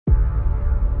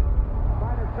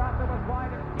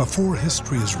Before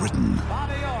history is written,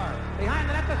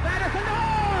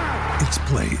 it's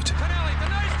played.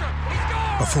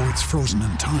 Before it's frozen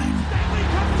in time,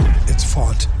 it's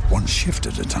fought one shift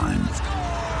at a time.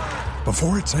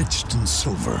 Before it's etched in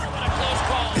silver,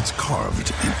 it's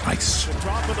carved in ice.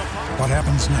 What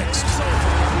happens next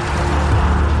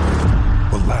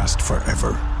will last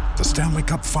forever. The Stanley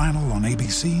Cup Final on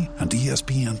ABC and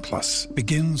ESPN Plus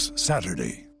begins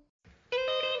Saturday.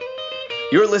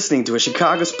 You're listening to a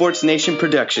Chicago Sports Nation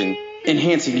production,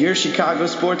 enhancing your Chicago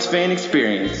sports fan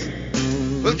experience.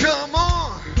 Well, come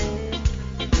on,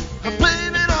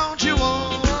 baby, don't you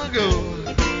wanna go?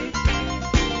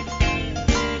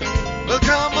 Well,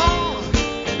 come on,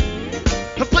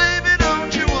 baby,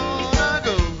 don't you wanna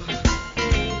go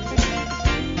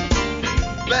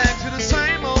back to the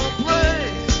same old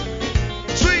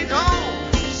place, sweet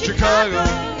home,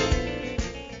 Chicago.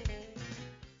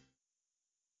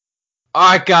 All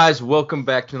right, guys, welcome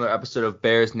back to another episode of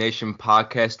Bears Nation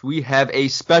Podcast. We have a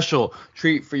special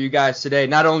treat for you guys today.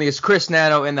 Not only is Chris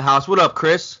Nano in the house. What up,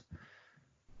 Chris?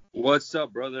 What's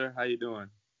up, brother? How you doing?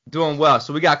 Doing well.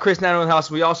 So we got Chris Nano in the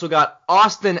house. We also got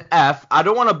Austin F. I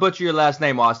don't want to butcher your last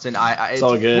name, Austin. It's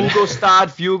all good.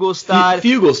 Fugelstad.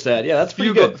 Fugelstad. Yeah, that's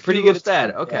pretty good. Pretty good.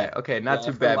 Fugelstad. Okay, not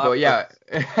too bad. But yeah,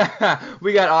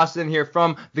 we got Austin here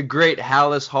from the great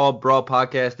Hallis Hall Brawl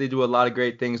podcast. They do a lot of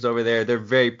great things over there. They're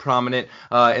very prominent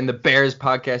in the Bears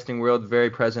podcasting world,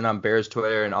 very present on Bears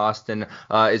Twitter, and Austin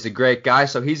is a great guy.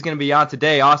 So he's going to be on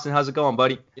today. Austin, how's it going,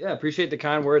 buddy? Yeah, appreciate the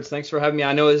kind words. Thanks for having me.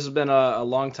 I know this has been a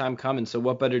long time coming, so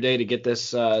what better day to get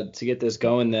this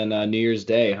going than New Year's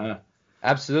Day, huh?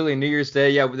 Absolutely, New Year's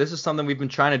Day. Yeah, this is something we've been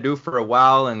trying to do for a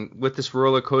while, and with this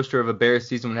roller coaster of a Bears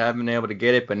season, we haven't been able to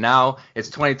get it. But now it's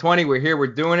 2020. We're here. We're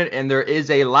doing it, and there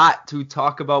is a lot to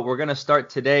talk about. We're going to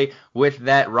start today with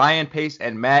that Ryan Pace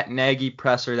and Matt Nagy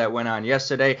presser that went on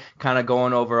yesterday, kind of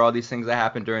going over all these things that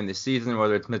happened during the season,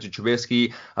 whether it's Mitchell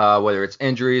Trubisky, whether it's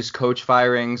injuries, coach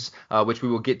firings, which we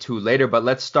will get to later. But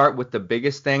let's start with the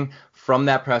biggest thing from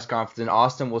that press conference. And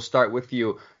Austin, we'll start with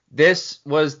you. This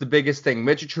was the biggest thing.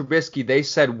 Mitchell Trubisky, they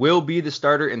said, will be the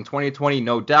starter in 2020,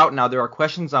 no doubt. Now, there are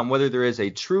questions on whether there is a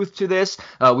truth to this.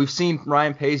 We've seen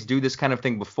Ryan Pace do this kind of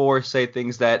thing before, say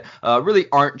things that really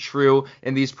aren't true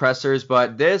in these pressers.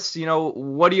 But this,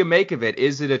 what do you make of it?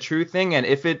 Is it a true thing? And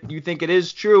if you think it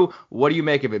is true, what do you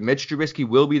make of it? Mitch Trubisky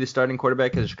will be the starting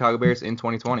quarterback of the Chicago Bears in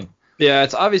 2020. Yeah,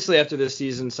 it's obviously after this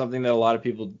season something that a lot of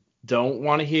people don't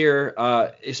want to hear,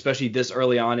 especially this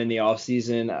early on in the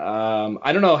offseason.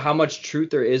 I don't know how much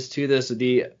truth there is to this.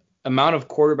 The amount of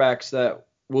quarterbacks that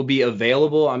will be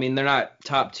available, I mean, they're not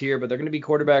top tier, but they're going to be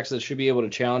quarterbacks that should be able to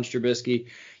challenge Trubisky.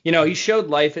 He showed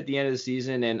life at the end of the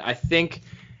season, and I think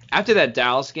after that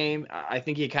Dallas game, I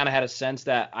think he kind of had a sense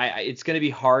that it's going to be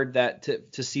hard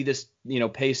to see this,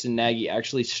 Pace and Nagy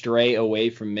actually stray away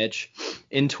from Mitch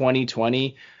in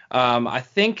 2020. I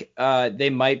think they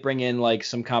might bring in like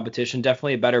some competition,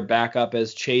 definitely a better backup,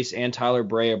 as Chase and Tyler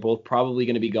Bray are both probably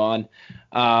going to be gone.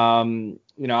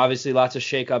 Obviously lots of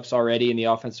shakeups already in the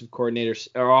offensive coordinators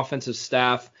or offensive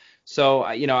staff. So,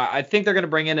 I think they're going to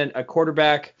bring in a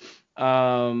quarterback,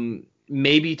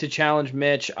 maybe to challenge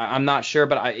Mitch. I'm not sure,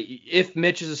 but if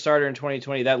Mitch is a starter in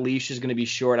 2020, that leash is going to be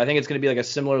short. I think it's going to be like a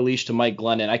similar leash to Mike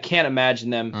Glennon. I can't imagine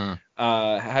them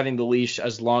having the leash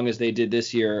as long as they did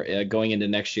this year going into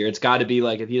next year. It's got to be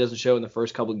like if he doesn't show in the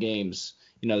first couple games,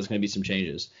 there's going to be some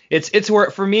changes. It's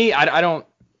where for me, I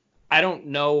don't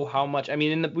know how much. I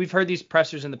mean, we've heard these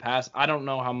pressers in the past. I don't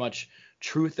know how much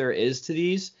truth there is to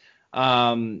these. So,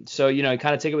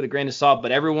 kind of take it with a grain of salt,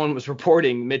 but everyone was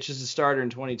reporting Mitch is a starter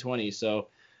in 2020. So,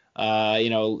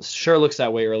 sure looks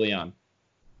that way early on.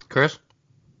 Chris?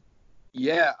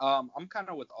 Yeah, I'm kind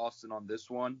of with Austin on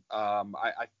this one.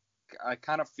 I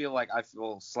kind of feel like I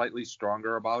feel slightly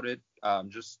stronger about it,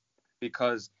 just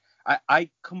because I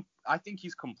think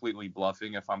he's completely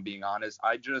bluffing, if I'm being honest.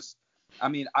 I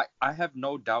have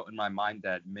no doubt in my mind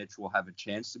that Mitch will have a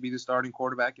chance to be the starting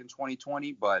quarterback in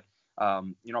 2020, but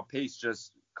Pace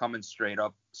just coming straight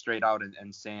out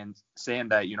and saying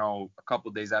that, a couple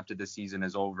of days after the season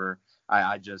is over,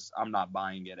 I'm not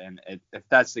buying it. And if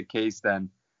that's the case, then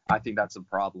I think that's a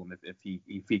problem. If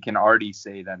he can already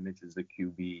say that Mitch is the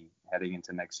QB heading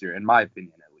into next year, in my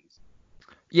opinion, at least.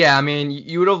 Yeah, I mean,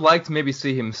 you would have liked to maybe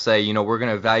see him say, we're going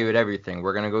to evaluate everything.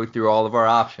 We're going to go through all of our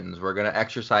options. We're going to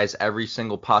exercise every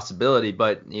single possibility.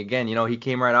 But again, he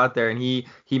came right out there and he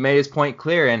made his point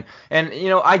clear. And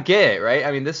I get it, right?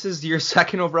 I mean, this is your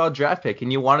second overall draft pick,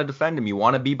 and you want to defend him. You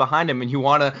want to be behind him, and you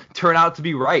want to turn out to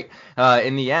be right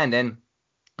in the end. And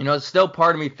Still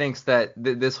part of me thinks that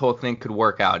this whole thing could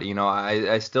work out.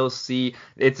 I still see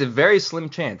it's a very slim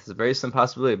chance. It's a very slim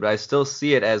possibility, but I still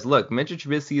see it as, look, Mitchell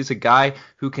Trubisky is a guy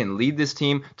who can lead this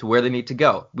team to where they need to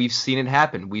go. We've seen it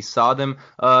happen. We saw them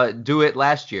do it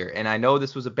last year, and I know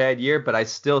this was a bad year, but I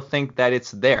still think that it's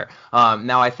there.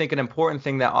 Now, I think an important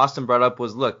thing that Austin brought up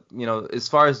was, look, as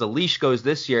far as the leash goes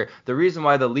this year, the reason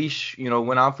why the leash,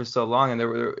 went on for so long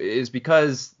is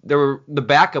because the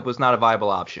backup was not a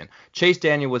viable option. Chase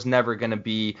Daniel was never going to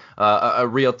be a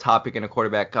real topic in a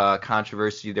quarterback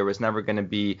controversy. There was never going to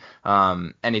be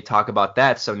any talk about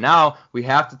that. So now we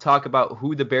have to talk about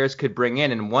who the Bears could bring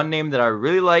in. And one name that I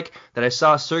really like that I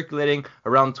saw circulating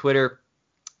around Twitter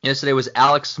yesterday was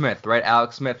Alex Smith, right?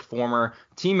 Alex Smith, former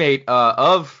teammate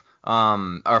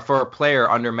or for a player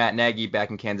under Matt Nagy back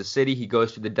in Kansas City. He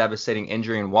goes through the devastating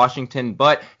injury in Washington,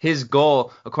 but his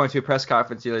goal, according to a press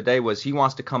conference the other day, was he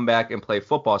wants to come back and play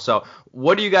football. So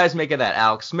what do you guys make of that?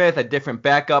 Alex Smith, a different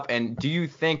backup, and do you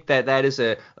think that is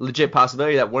a legit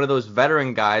possibility that one of those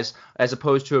veteran guys, as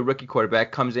opposed to a rookie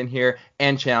quarterback, comes in here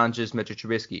and challenges Mitchell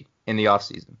Trubisky in the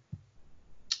offseason?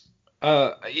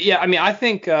 I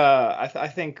think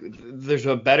there's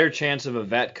a better chance of a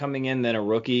vet coming in than a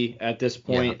rookie at this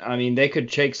point. Yeah. I mean, they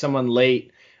could take someone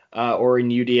late or in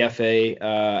UDFA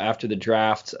after the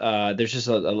draft. There's just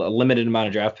a limited amount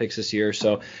of draft picks this year.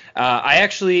 So I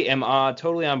actually am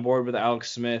totally on board with Alex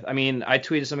Smith. I mean, I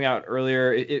tweeted something out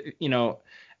earlier.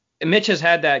 Mitch has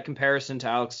had that comparison to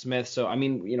Alex Smith. So, I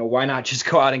mean, why not just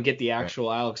go out and get the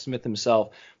actual Alex Smith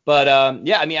himself? But,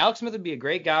 Alex Smith would be a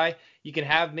great guy. You can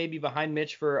have maybe behind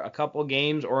Mitch for a couple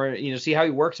games or, see how he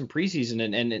works in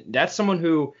preseason. And that's someone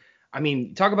who,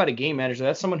 talk about a game manager.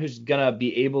 That's someone who's going to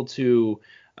be able to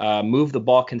move the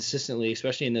ball consistently,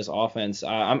 especially in this offense.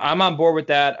 I'm on board with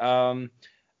that.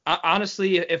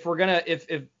 Honestly,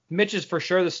 if Mitch is for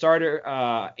sure the starter,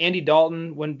 Andy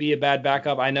Dalton wouldn't be a bad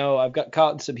backup. I know I've got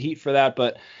caught in some heat for that,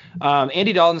 but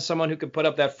Andy Dalton is someone who could put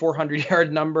up that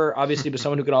 400-yard number, obviously, but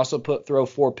someone who can also throw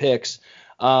 4 picks.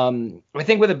 I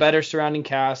think with a better surrounding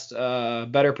cast,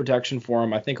 better protection for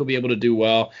him, I think he'll be able to do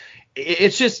well.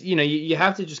 It's just, you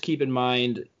have to just keep in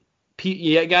mind,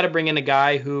 you got to bring in a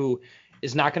guy who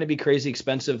is not going to be crazy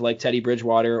expensive like Teddy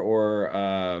Bridgewater or,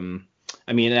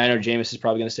 I know Jameis is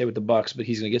probably going to stay with the Bucs, but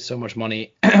he's going to get so much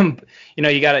money.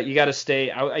 You got to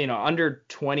stay, under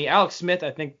 20. Alex Smith,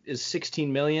 I think, is $16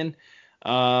 million.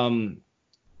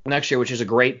 Next year, which is a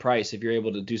great price if you're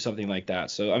able to do something like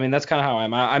that. So, that's kind of how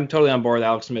I'm totally on board with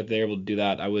Alex Smith. They're able to do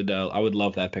that. I would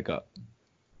love that pickup.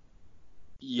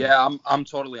 Yeah, I'm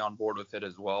totally on board with it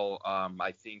as well.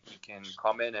 I think he can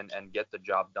come in and get the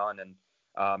job done. And,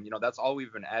 that's all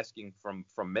we've been asking from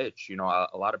Mitch.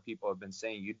 A lot of people have been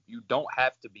saying you don't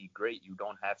have to be great. You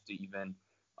don't have to even,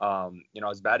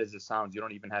 as bad as it sounds, you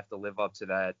don't even have to live up to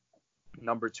that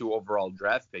number 2 overall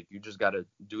draft pick. You just got to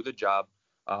do the job.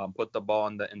 Put the ball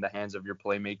in the hands of your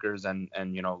playmakers and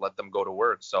let them go to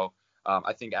work. So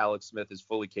I think Alex Smith is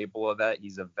fully capable of that.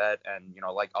 He's a vet, and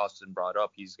like Austin brought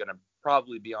up, he's gonna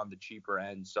probably be on the cheaper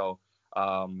end. So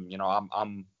I'm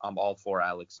all for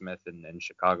Alex Smith in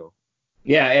Chicago.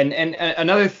 Yeah, and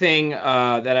another thing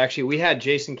that actually we had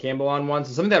Jason Campbell on once,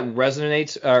 and something that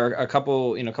resonates a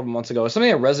couple months ago,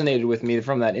 something that resonated with me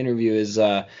from that interview is.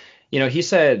 He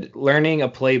said learning a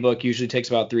playbook usually takes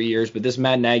about 3 years, but this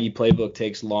Matt Nagy playbook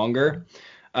takes longer.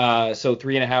 So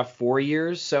 3.5, 4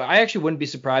 years. So I actually wouldn't be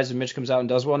surprised if Mitch comes out and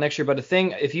does well next year. But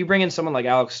if you bring in someone like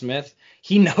Alex Smith,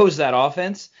 he knows that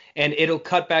offense, and it'll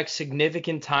cut back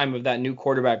significant time of that new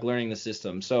quarterback learning the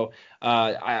system. So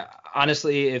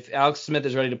honestly, if Alex Smith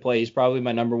is ready to play, he's probably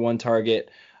my number 1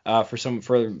 target for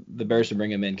the Bears to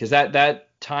bring him in, because that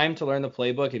time to learn the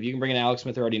playbook, if you can bring in Alex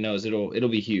Smith who already knows, it'll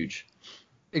be huge.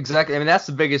 Exactly. That's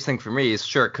the biggest thing for me is,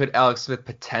 sure, could Alex Smith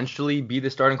potentially be the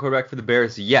starting quarterback for the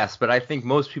Bears? Yes, but I think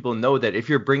most people know that if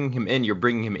you're bringing him in, you're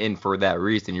bringing him in for that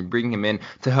reason. You're bringing him in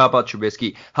to help out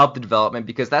Trubisky, help the development,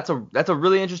 because that's a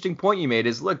really interesting point you made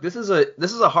is, look, this is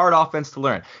a hard offense to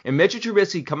learn. And Mitchell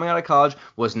Trubisky coming out of college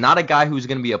was not a guy who's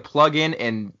going to be a plug-in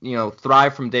and,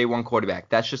 thrive from day one quarterback.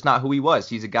 That's just not who he was.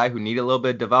 He's a guy who needed a little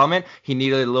bit of development. He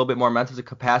needed a little bit more mental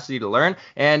capacity to learn.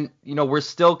 And, we're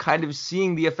still kind of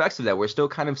seeing the effects of that. We're still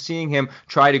kind of seeing him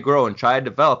try to grow and try to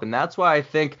develop. And that's why I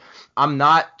think, I'm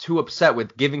not too upset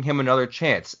with giving him another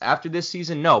chance. After this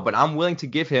season, no, but I'm willing to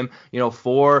give him,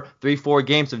 4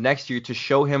 games of next year to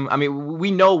show him. I mean,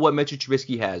 we know what Mitchell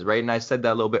Trubisky has, right? And I said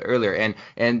that a little bit earlier.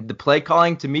 And the play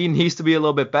calling to me needs to be a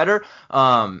little bit better.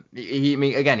 He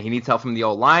needs help from the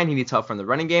O-line. He needs help from the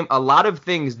running game. A lot of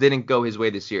things didn't go his way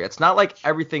this year. It's not like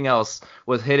everything else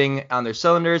was hitting on their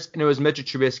cylinders, and it was Mitchell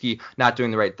Trubisky not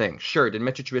doing the right thing. Sure, did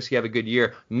Mitchell Trubisky have a good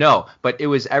year? No, but it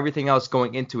was everything else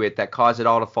going into it that caused it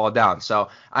all to fall down. So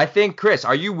I think, Chris,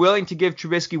 are you willing to give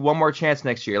Trubisky one more chance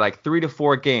next year, like 3 to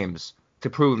 4 games to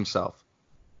prove himself?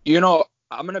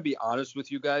 I'm going to be honest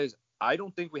with you guys. I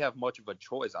don't think we have much of a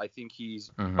choice. I think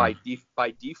he's by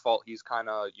default, he's kind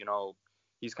of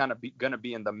going to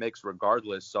be in the mix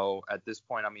regardless. So at this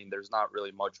point, I mean, there's not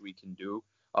really much we can do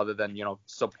other than,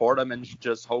 support him and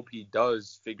just hope he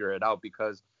does figure it out,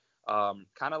 because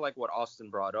kind of like what Austin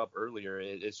brought up earlier,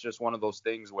 it's just one of those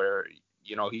things where,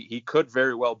 he could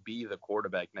very well be the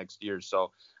quarterback next year.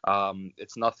 So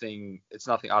it's nothing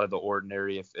out of the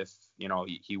ordinary if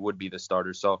he would be the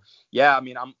starter. So yeah, I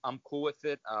mean, I'm cool with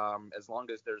it as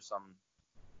long as there's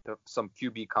some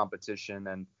QB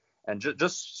competition and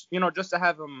just to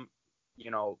have him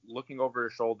looking over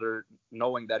his shoulder,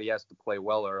 knowing that he has to play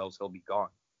well or else he'll be gone.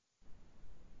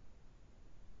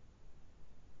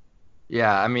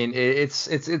 Yeah, I mean, it's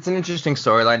an interesting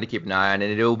storyline to keep an eye on,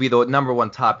 and it will be the number one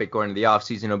topic going into the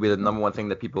offseason. It'll be the number one thing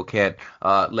that people can't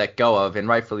let go of, and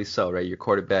rightfully so, right? Your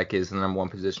quarterback is the number one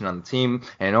position on the team,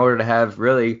 and in order to have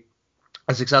really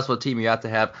a successful team, you have to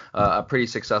have a pretty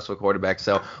successful quarterback.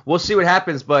 So we'll see what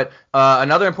happens. But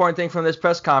another important thing from this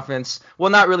press conference, well,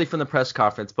 not really from the press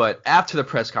conference, but after the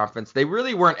press conference, they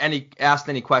really weren't asked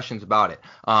any questions about it.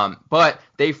 But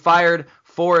they fired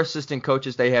 4 assistant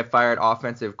coaches. They have fired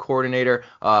offensive coordinator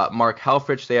Mark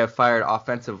Helfrich. They have fired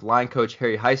offensive line coach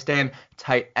Harry Hiestand,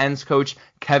 tight ends coach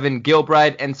Kevin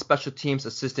Gilbride, and special teams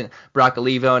assistant Brock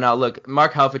Olivo. Now, look,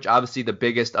 Mark Helfrich, obviously the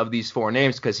biggest of these 4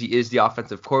 names because he is the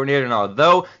offensive coordinator. And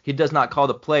although he does not call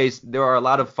the plays, there are a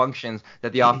lot of functions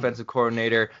that the offensive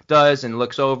coordinator does and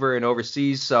looks over and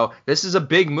oversees. So this is a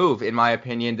big move, in my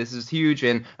opinion. This is huge.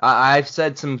 And I've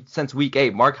said since week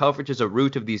 8, Mark Helfrich is a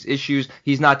root of these issues.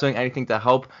 He's not doing anything to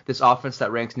help this offense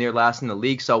that ranks near last in the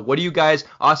league. So what do you guys,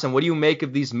 Austin, what do you make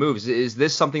of these moves? Is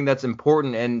this something that's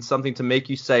important and something to make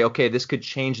you say, okay, this could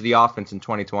change the offense in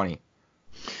 2020?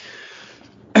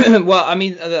 Well, I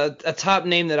mean, a top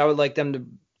name that I would like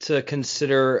them to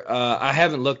consider, I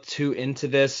haven't looked too into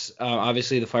this.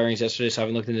 Obviously, the firings yesterday, so I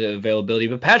haven't looked into availability.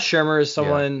 But Pat Shurmur is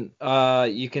someone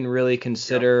you can really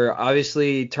consider. Yeah.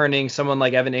 Obviously, turning someone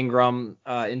like Evan Ingram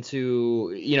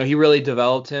into, he really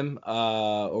developed him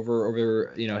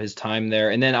over his time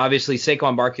there. And then obviously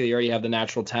Saquon Barkley, you already have the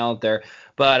natural talent there.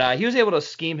 But he was able to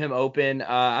scheme him open.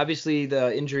 Obviously,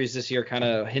 the injuries this year kind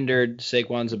of hindered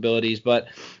Saquon's abilities. But,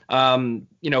 from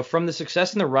the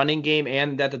success in the running game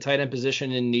and at the tight end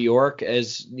position in New York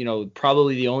as,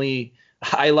 probably the only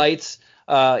highlights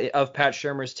of Pat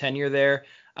Shurmur's tenure there,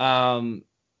 I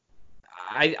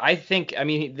think,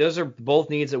 those are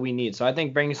both needs that we need. So I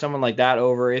think bringing someone like that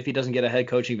over, if he doesn't get a head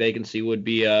coaching vacancy, would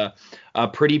be a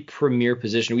pretty premier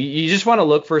position. You just want to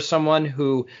look for someone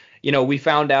who – we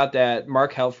found out that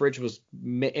Mark Helfrich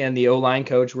and the O-line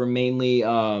coach were mainly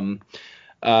calling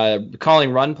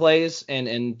run plays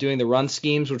and doing the run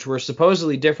schemes, which were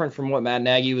supposedly different from what Matt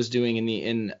Nagy was doing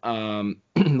in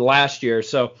last year.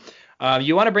 So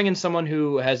you want to bring in someone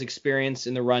who has experience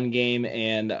in the run game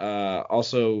and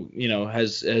also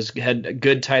has had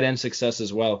good tight end success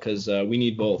as well, because we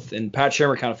need both. And Pat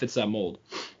Shurmur kind of fits that mold.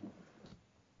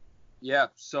 Yeah.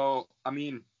 So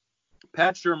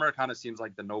Pat Shurmur kind of seems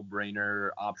like the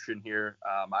no-brainer option here.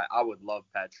 I would love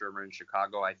Pat Shurmur in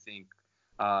Chicago. I think,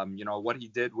 what he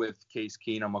did with Case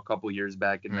Keenum a couple years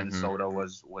back in Minnesota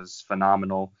was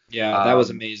phenomenal. Yeah, that was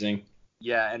amazing.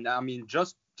 Yeah, and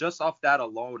just off that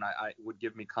alone, I would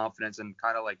give me confidence, and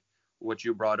kind of like what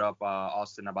you brought up,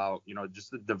 Austin, about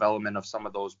just the development of some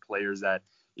of those players that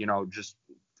just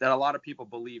that a lot of people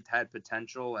believed had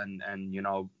potential, and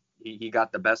he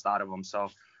got the best out of them. So.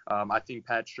 I think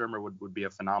Pat Shurmur would be a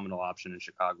phenomenal option in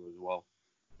Chicago as well.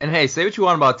 And hey, say what you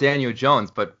want about Daniel Jones,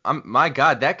 but my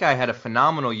God, that guy had a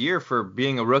phenomenal year for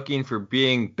being a rookie and for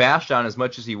being bashed on as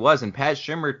much as he was. And Pat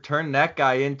Shurmur turned that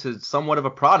guy into somewhat of a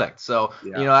product. So,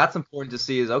 that's important to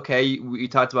see is, okay, you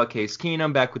talked about Case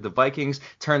Keenum back with the Vikings,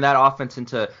 turned that offense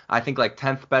into, I think, like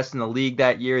 10th best in the league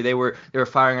that year. They were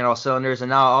firing on all cylinders. And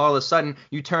now all of a sudden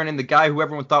you turn in the guy who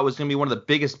everyone thought was going to be one of the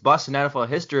biggest busts in NFL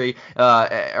history,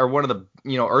 or one of the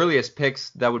earliest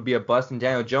picks that would be a bust in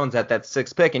Daniel Jones at that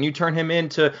 6th pick, and you turn him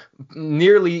into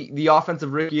nearly the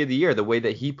offensive rookie of the year, the way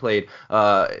that he played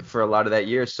for a lot of that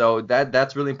year. So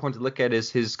that's really important to look at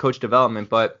is his coach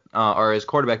development, or his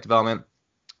quarterback development.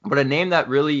 But a name that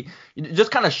really just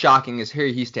kind of shocking is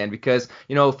Harry Hiestand, because,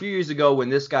 a few years ago when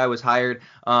this guy was hired,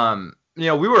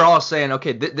 we were all saying,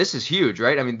 okay, this is huge,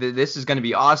 right? I mean, this is going to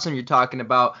be awesome. You're talking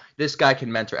about this guy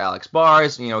can mentor Alex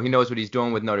Bars. He knows what he's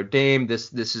doing with Notre Dame.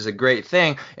 This is a great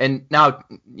thing. And now,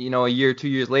 a year, 2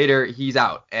 years later, he's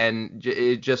out. And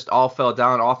it just all fell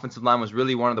down. Offensive line was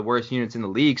really one of the worst units in the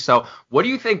league. So what do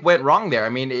you think went wrong there? I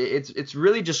mean, it's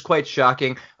really just quite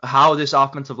shocking how this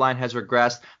offensive line has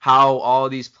regressed, how all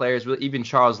these players, even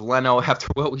Charles Leno, after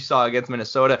what we saw against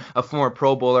Minnesota, a former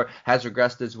Pro Bowler, has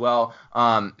regressed as well.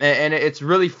 And it's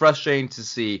really frustrating to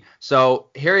see. So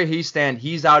Harry Hiestand,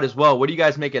 he's out as well. What do you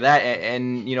guys make of that?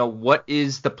 And what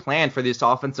is the plan for this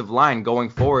offensive line going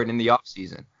forward in the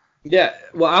offseason? Yeah,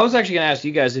 well, I was actually going to ask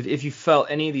you guys if you felt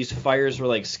any of these fires were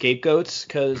like scapegoats,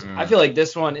 because I feel like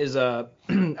this one is a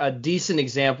decent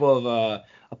example of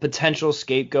a potential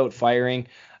scapegoat firing.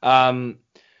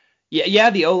 Yeah,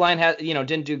 the O-line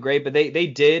didn't do great, but they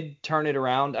did turn it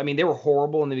around. I mean, they were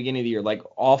horrible in the beginning of the year, like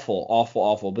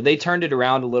awful, but they turned it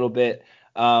around a little bit,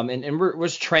 and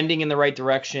was trending in the right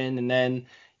direction. And then,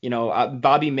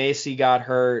 Bobby Macy got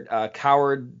hurt.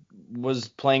 Coward was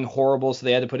playing horrible, so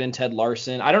they had to put in Ted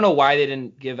Larson. I don't know why they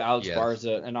didn't give Alex Bars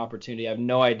an opportunity. I have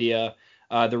no idea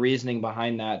the reasoning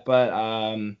behind that, but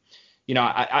I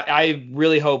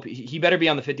really hope he better be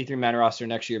on the 53-man roster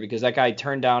next year, because that guy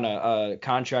turned down a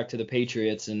contract to the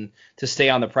Patriots and to stay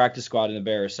on the practice squad in the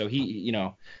Bears. So he,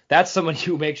 that's someone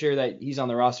you make sure that he's on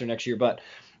the roster next year. But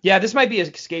yeah, this might be a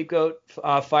scapegoat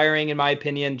firing, in my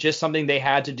opinion, just something they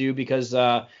had to do because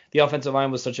the offensive line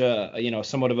was such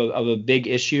somewhat of a big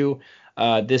issue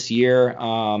this year.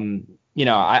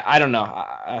 I don't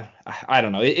know. I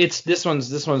don't know. This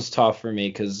one's tough for me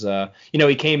because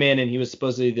he came in and he was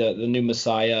supposedly the new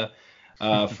messiah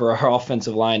for our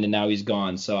offensive line, and now he's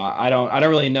gone. So I don't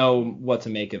really know what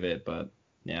to make of it, but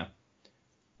yeah.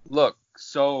 Look,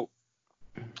 so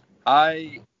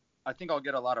I think I'll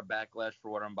get a lot of backlash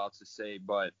for what I'm about to say,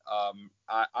 but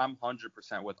I'm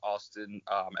 100% with Austin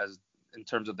as in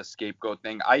terms of the scapegoat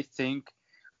thing. I think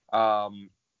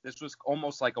this was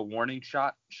almost like a warning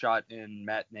shot in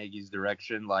Matt Nagy's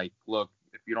direction. Like, look,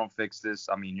 if you don't fix this,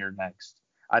 I mean, you're next.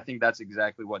 I think that's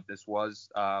exactly what this was.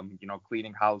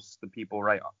 Cleaning house of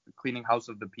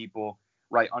the people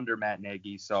right under Matt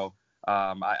Nagy. So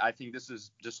I think this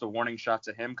is just a warning shot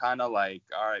to him, kind of like,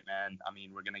 all right, man. I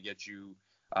mean, we're gonna get you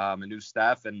a new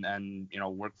staff and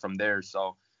work from there.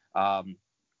 So I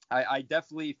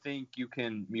definitely think you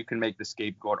can make the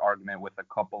scapegoat argument with a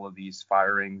couple of these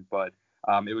firings, but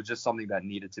it was just something that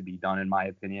needed to be done, in my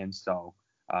opinion. So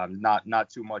not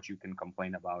too much you can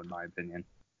complain about, in my opinion.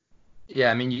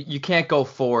 Yeah, I mean, you can't go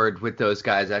forward with those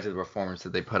guys after the performance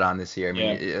that they put on this year. I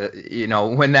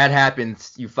mean, when that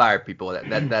happens, you fire people.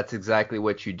 That's exactly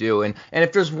what you do. And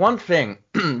if there's one thing,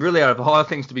 really, out of all the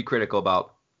things to be critical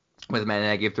about with Matt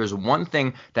Nagy, if there's one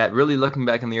thing that really, looking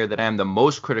back in the year, that I am the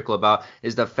most critical about,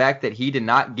 is the fact that he did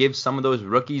not give some of those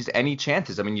rookies any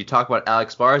chances. I mean, you talk about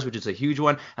Alex Bars, which is a huge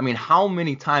one. I mean, how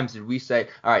many times did we say,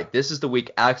 all right, this is the week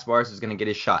Alex Bars is going to get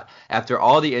his shot? After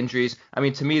all the injuries, I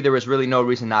mean, to me, there was really no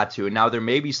reason not to. And now there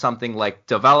may be something like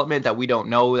development that we don't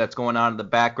know that's going on in the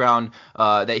background,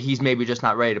 that he's maybe just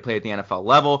not ready to play at the NFL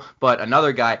level. But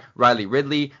another guy, Riley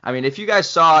Ridley, I mean, if you guys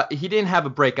saw, he didn't have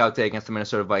a breakout day against the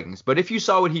Minnesota Vikings. But if you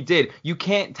saw what he did, you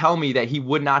can't tell me that he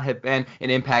would not have been an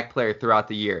impact player throughout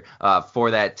the year for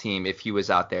that team if he was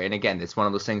out there. And again, it's one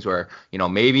of those things where,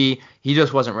 maybe he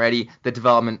just wasn't ready. The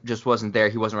development just wasn't there.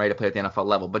 He wasn't ready to play at the NFL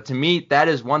level. But to me, that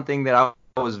is one thing that I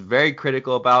was very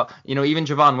critical about. Even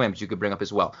Javon Wims you could bring up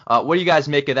as well. What do you guys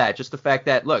make of that? Just the fact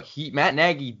that, look, Matt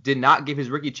Nagy did not give his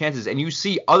rookie chances, and you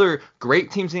see other great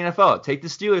teams in the NFL. Take the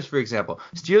Steelers, for example.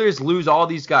 Steelers lose all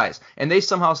these guys, and they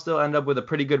somehow still end up with a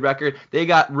pretty good record. They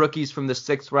got rookies from the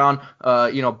 6th round,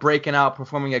 breaking out,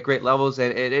 performing at great levels,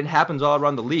 and it happens all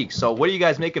around the league. So what do you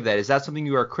guys make of that? Is that something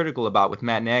you are critical about with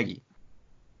Matt Nagy?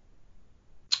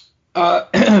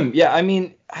 Yeah, I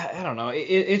mean, I don't know.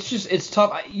 It's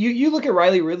tough. You look at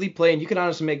Riley Ridley play, and you can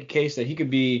honestly make a case that he could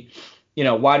be,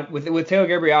 wide with Taylor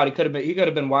Gabriel out. He could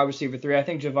have been wide receiver 3. I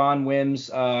think Javon Wims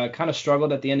kind of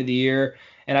struggled at the end of the year,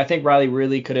 and I think Riley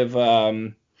Ridley could have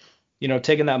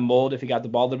taken that mold if he got the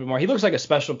ball a little bit more. He looks like a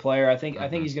special player. I think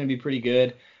he's going to be pretty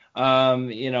good.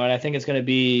 And I think it's going to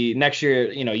be next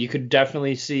year. You could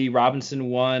definitely see Robinson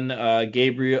 1,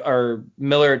 Gabriel or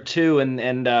Miller 2,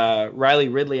 and Riley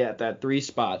Ridley at that 3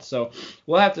 spot. So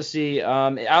we'll have to see.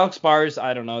 Alex Bars,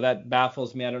 I don't know. That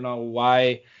baffles me. I don't know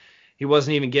why he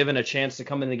wasn't even given a chance to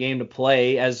come in the game to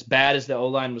play. As bad as the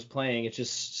O-line was playing, it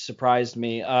just surprised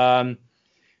me.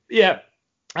 Yeah.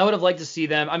 I would have liked to see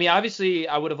them. I mean, obviously,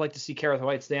 I would have liked to see Kareth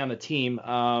White stay on the team,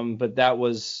 but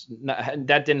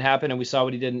that didn't happen, and we saw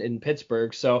what he did in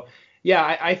Pittsburgh. So,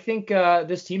 yeah, I think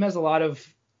this team has a lot of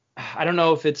 – I don't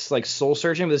know if it's like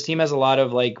soul-searching, but this team has a lot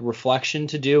of like reflection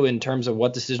to do in terms of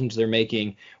what decisions they're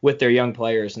making with their young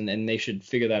players, and they should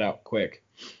figure that out quick.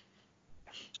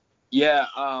 Yeah,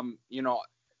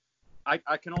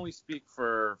 I can only speak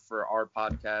for our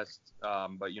podcast,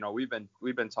 but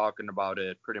we've been talking about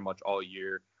it pretty much all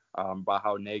year, about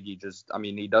how Nagy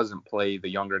he doesn't play the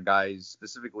younger guys,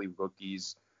 specifically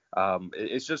rookies.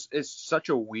 It's such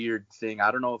a weird thing.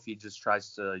 I don't know if he just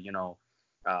tries to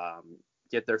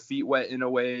get their feet wet in a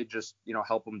way, just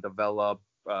help them develop,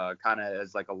 kind of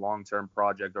as like a long-term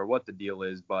project or what the deal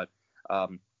is, but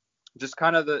just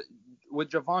kind of with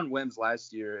Javon Wims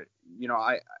last year,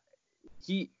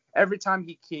 every time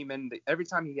he came in, every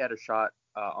time he had a shot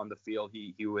on the field,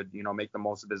 he would, make the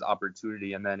most of his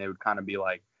opportunity, and then it would kind of be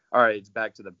like, all right, it's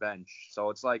back to the bench. So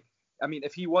it's like,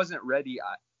 if he wasn't ready,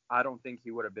 I don't think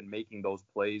he would have been making those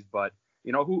plays. But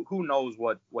who knows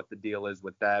what the deal is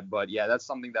with that. But yeah, that's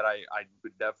something that I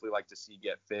would definitely like to see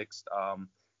get fixed.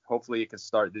 Hopefully it can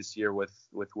start this year with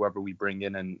whoever we bring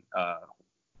in and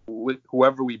with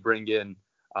whoever we bring in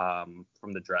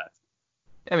from the draft.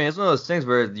 I mean, it's one of those things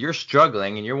where you're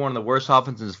struggling and you're one of the worst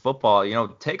offenses in football.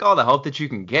 Take all the help that you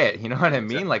can get. You know what I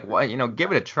mean? Like, why?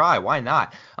 Give it a try. Why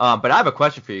not? But I have a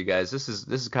question for you guys. This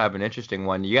is kind of an interesting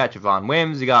one. You got Javon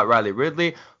Wims. You got Riley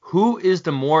Ridley. Who is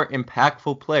the more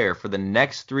impactful player for the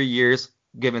next 3 years,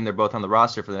 given they're both on the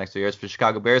roster for the next 3 years for the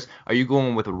Chicago Bears? Are you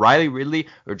going with Riley Ridley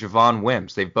or Javon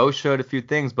Wims? They've both showed a few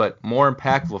things, but more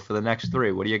impactful for the next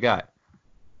 3. What do you got?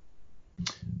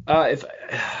 I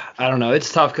don't know,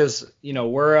 it's tough because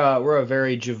we're a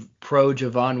very pro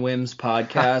Javon Wims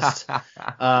podcast.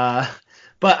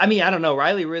 But I don't know.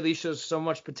 Riley Ridley shows so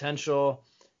much potential,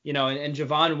 and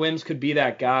Javon Wims could be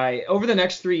that guy over the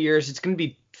next 3 years. It's going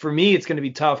to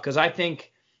be tough because I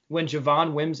think when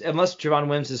Javon Wims, unless Javon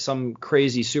Wims is some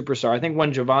crazy superstar, I think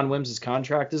when Javon Wims'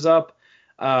 contract is up,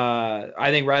 I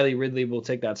think Riley Ridley will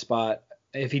take that spot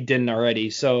if he didn't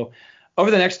already. So over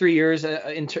the next 3 years,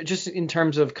 just in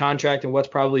terms of contract and what's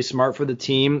probably smart for the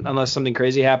team, unless something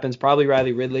crazy happens, probably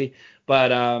Riley Ridley.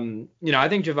 But I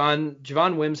think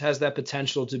Javon Wims has that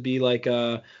potential to be like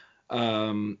a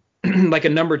like a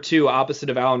number 2 opposite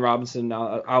of Allen Robinson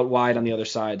out wide on the other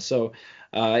side. So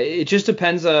it just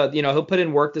depends. He'll put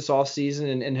in work this off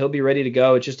season and he'll be ready to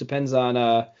go. It just depends on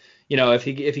if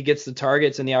he gets the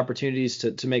targets and the opportunities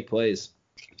to make plays.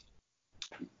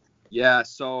 Yeah,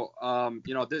 so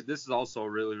this is also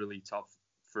really, really tough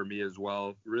for me as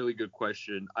well. Really good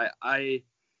question. I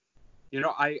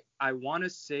want to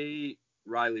say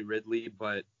Riley Ridley,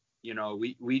 but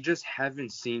we just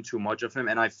haven't seen too much of him,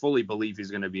 and I fully believe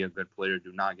he's going to be a good player.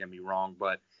 Do not get me wrong,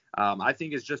 but I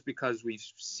think it's just because we've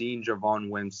seen Javon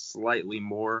Wims slightly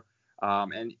more,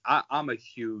 and I'm a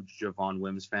huge Javon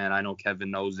Wims fan. I know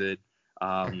Kevin knows it.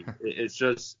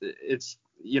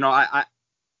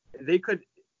 They could.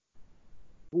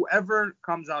 Whoever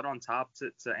comes out on top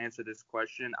to answer this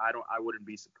question, I wouldn't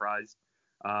be surprised.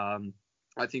 I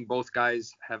think both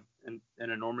guys have an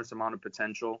enormous amount of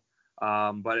potential.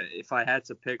 But if I had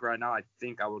to pick right now, I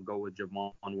think I would go with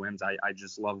Javon Wims. I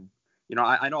just love,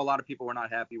 I know a lot of people were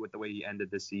not happy with the way he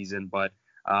ended the season, but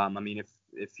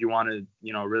if you want to,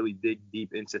 really dig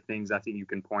deep into things, I think you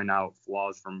can point out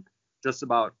flaws from just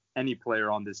about any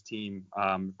player on this team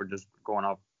for just going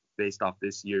off based off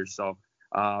this year. So.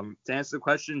 To answer the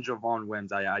question, Javon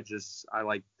Wims, I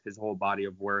like his whole body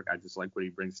of work. I just like what he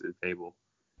brings to the table.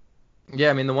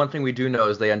 Yeah, the one thing we do know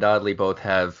is they undoubtedly both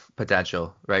have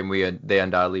potential, right? We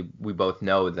both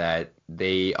know that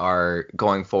they are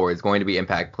going forward, going to be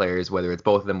impact players, whether it's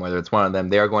both of them, whether it's one of them.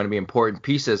 They are going to be important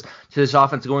pieces to this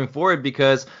offense going forward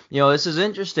because, this is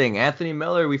interesting. Anthony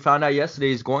Miller, we found out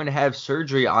yesterday, is going to have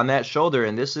surgery on that shoulder.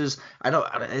 And this is,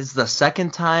 it's the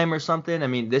second time or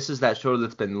something. This is that shoulder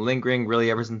that's been lingering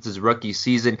really ever since his rookie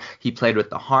season. He played with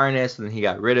the harness and then he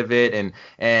got rid of it.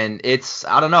 And it's,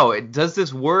 I don't know, does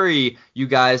this worry you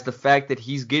guys, the fact that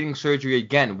he's getting surgery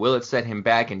again? Will it set him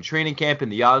back in training camp in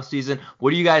the offseason?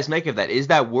 What do you guys make of that? Is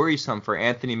that worrisome for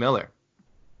Anthony Miller?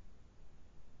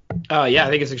 Yeah, I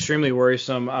think it's extremely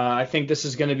worrisome. I think this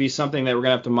is going to be something that we're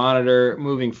going to have to monitor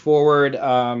moving forward.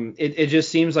 It just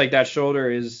seems like that shoulder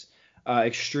is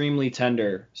extremely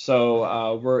tender.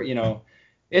 So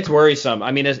it's worrisome.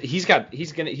 I mean,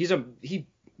 he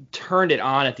turned it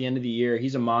on at the end of the year.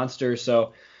 He's a monster.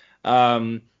 So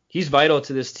he's vital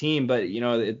to this team, but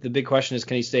the big question is,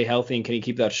 can he stay healthy and can he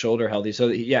keep that shoulder healthy? So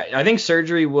yeah, I think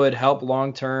surgery would help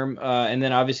long term. And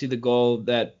then obviously the goal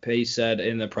that Pace said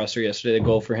in the presser yesterday, the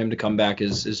goal for him to come back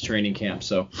is training camp.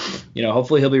 So,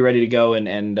 hopefully he'll be ready to go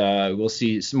and we'll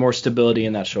see some more stability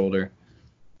in that shoulder.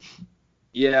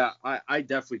 Yeah, I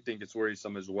definitely think it's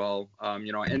worrisome as well.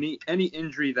 Any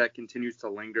injury that continues to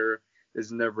linger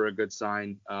is never a good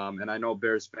sign. And I know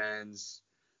Bears fans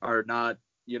are not,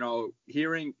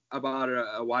 hearing about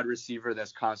a wide receiver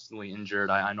that's constantly injured.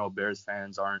 I know Bears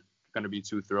fans aren't going to be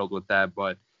too thrilled with that,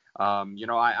 but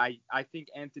I think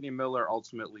Anthony Miller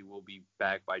ultimately will be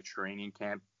back by training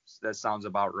camp. That sounds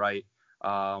about right.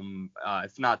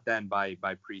 If not, then by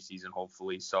preseason,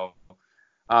 hopefully. So,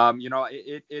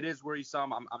 it is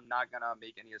worrisome. I'm not gonna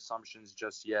make any assumptions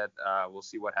just yet. We'll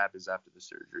see what happens after the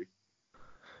surgery.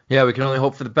 Yeah, we can only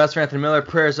hope for the best for Anthony Miller.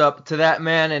 Prayers up to that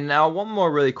man. And now one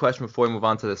more really question before we move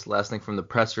on to this last thing from the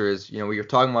presser is, we are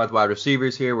talking about wide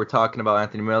receivers here. We're talking about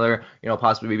Anthony Miller,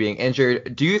 possibly being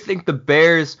injured. Do you think the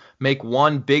Bears make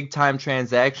one big-time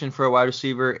transaction for a wide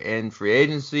receiver in free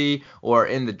agency or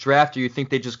in the draft? Do you think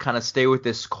they just kind of stay with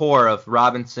this core of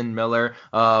Robinson, Miller,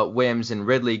 Wims, and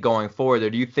Ridley going forward? Or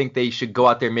do you think they should go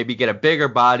out there and maybe get a bigger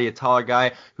body, a taller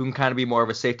guy who can kind of be more of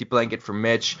a safety blanket for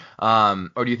Mitch?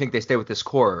 Or do you think they stay with this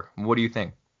core? What do you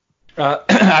think?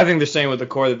 I think they're staying with the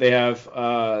core that they have.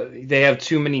 They have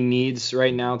too many needs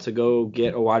right now to go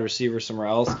get a wide receiver somewhere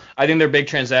else. I think their big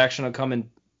transaction will come in.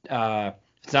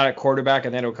 It's not at quarterback. I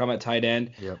think it'll come at tight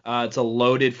end. Yep. It's a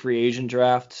loaded free agent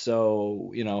draft,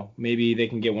 so maybe they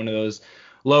can get one of those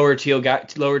lower tier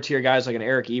guys like an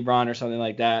Eric Ebron or something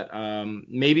like that.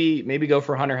 Maybe go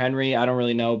for Hunter Henry. I don't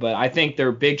really know, but I think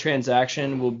their big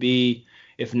transaction will be,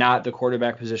 if not the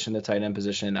quarterback position, the tight end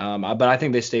position. But I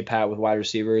think they stay pat with wide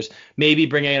receivers. Maybe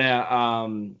bring in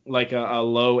a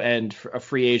low end a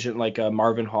free agent like a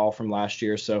Marvin Hall from last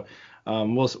year. So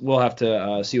we'll have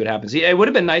to see what happens. It would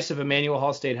have been nice if Emmanuel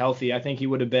Hall stayed healthy. I think he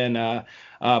would have been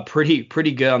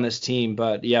pretty good on this team.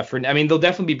 But yeah, they'll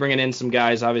definitely be bringing in some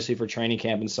guys obviously for training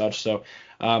camp and such. So,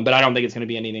 but I don't think it's going to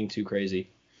be anything too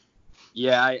crazy.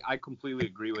 Yeah, I completely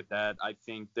agree with that. I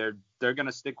think they're going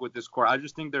to stick with this core. I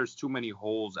just think there's too many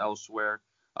holes elsewhere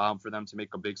for them to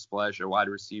make a big splash at wide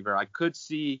receiver. I could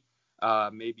see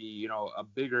maybe, a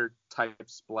bigger type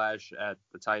splash at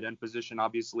the tight end position,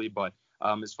 obviously. But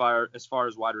as far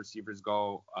as wide receivers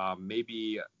go,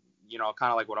 maybe,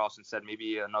 kind of like what Austin said,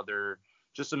 maybe another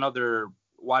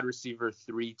wide receiver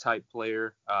 3 type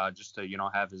player just to,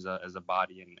 have as a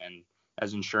body and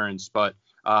as insurance. But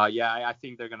I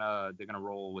think they're gonna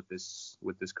roll with this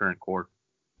current core.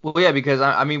 Well, yeah, because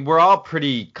we're all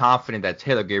pretty confident that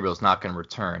Taylor Gabriel's not going to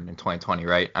return in 2020,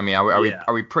 right?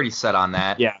 Are we pretty set on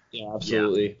that? Yeah,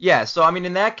 absolutely. Yeah, so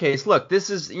in that case, look, this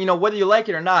is, whether you like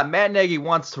it or not, Matt Nagy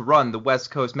wants to run the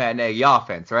West Coast Matt Nagy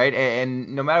offense, right? And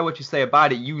no matter what you say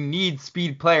about it, you need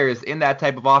speed players in that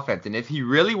type of offense. And if he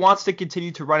really wants to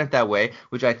continue to run it that way,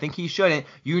 which I think he shouldn't,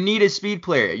 you need a speed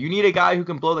player. You need a guy who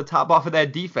can blow the top off of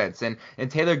that defense. And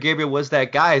Taylor Gabriel was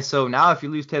that guy. So now if you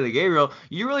lose Taylor Gabriel,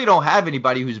 you really don't have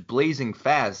anybody who's blazing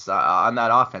fast on that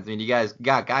offense. You guys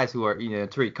got guys who are,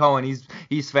 Tariq Cohen,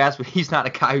 he's fast, but he's not a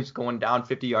guy who's going down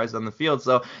 50 yards on the field.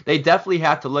 So they definitely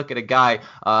have to look at a guy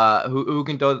who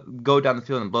can go down the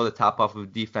field and blow the top off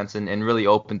of defense and really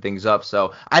open things up.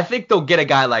 So I think they'll get a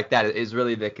guy like that is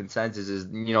really the consensus is,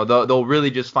 they'll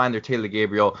really just find their Taylor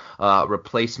Gabriel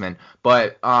replacement.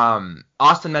 But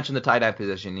Austin mentioned the tight end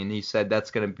position, and he said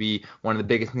that's going to be one of the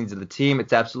biggest needs of the team.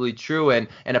 It's absolutely true. And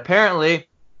apparently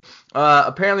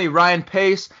Ryan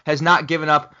Pace has not given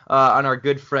up on our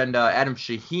good friend Adam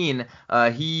Shaheen.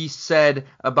 He said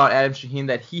about Adam Shaheen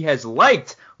that he has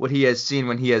liked what he has seen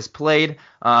when he has played.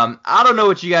 I don't know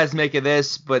what you guys make of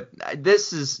this, but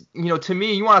this is, to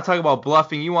me, you want to talk about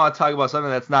bluffing, you want to talk about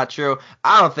something that's not true.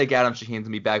 I don't think Adam Shaheen's going to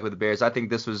be back with the Bears. I think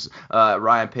this was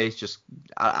Ryan Pace just,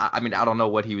 I don't know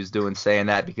what he was doing saying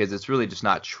that, because it's really just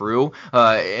not true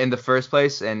in the first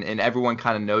place, and everyone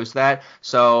kind of knows that.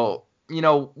 So,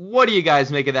 what do you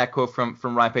guys make of that quote from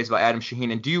Ryan Pace about Adam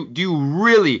Shaheen? And do you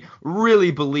really,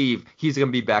 really believe he's going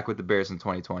to be back with the Bears in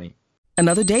 2020?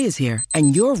 Another day is here,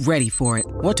 and you're ready for it.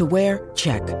 What to wear?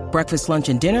 Check. Breakfast, lunch,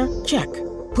 and dinner? Check.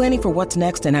 Planning for what's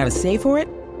next and how to save for it?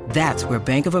 That's where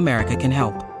Bank of America can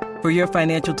help. For your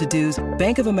financial to-dos,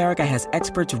 Bank of America has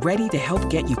experts ready to help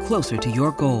get you closer to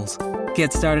your goals.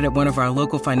 Get started at one of our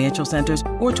local financial centers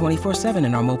or 24/7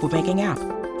 in our mobile banking app.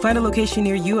 Find a location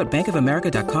near you at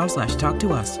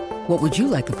bankofamerica.com/talktous. What would you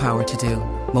like the power to do?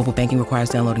 Mobile banking requires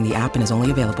downloading the app and is only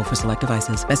available for select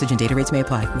devices. Message and data rates may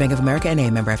apply. Bank of America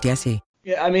N.A., member FDIC.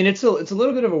 Yeah, I mean, it's a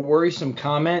little bit of a worrisome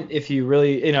comment if you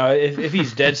really, if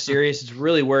he's dead serious, it's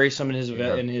really worrisome in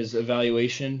his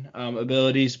evaluation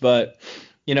abilities. But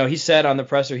he said on the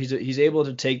presser he's able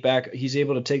to take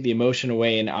the emotion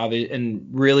away and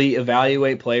really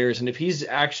evaluate players. And if he's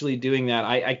actually doing that,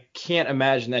 I can't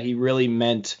imagine that he really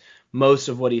meant most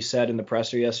of what he said in the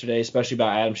presser yesterday, especially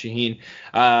about Adam Shaheen.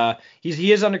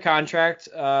 He is under contract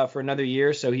for another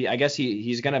year, so I guess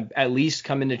he's gonna at least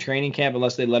come into training camp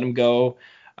unless they let him go.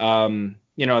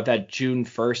 At that June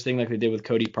 1st thing like they did with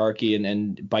Cody Parkey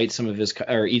and bite some of his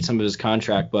or eat some of his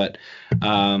contract. But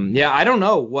I don't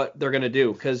know what they're gonna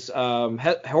do because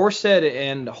Horsted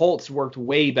and Holtz worked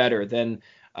way better than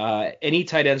any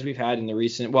tight ends we've had in the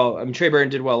recent. Well, I mean Trey Burton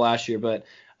did well last year, but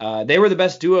they were the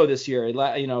best duo this year.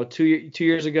 2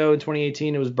 years ago in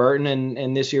 2018 it was Burton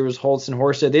and this year was Holtz and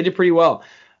Horsted. They did pretty well.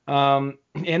 And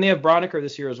they have Broniker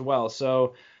this year as well.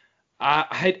 So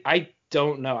I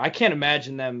don't know. I can't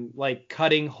imagine them like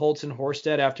cutting Holtz and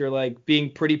Horsted after like being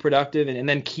pretty productive and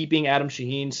then keeping Adam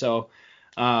Shaheen. So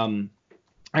I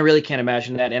really can't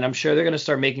imagine that. And I'm sure they're going to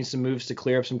start making some moves to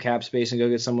clear up some cap space and go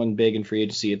get someone big in free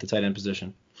agency at the tight end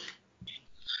position.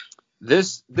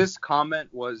 This comment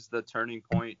was the turning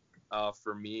point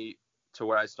for me to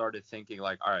where I started thinking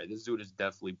like, all right, this dude is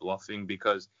definitely bluffing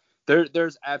because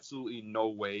there's absolutely no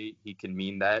way he can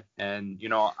mean that. And,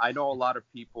 I know a lot of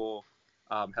people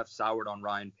have soured on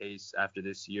Ryan Pace after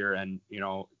this year, and,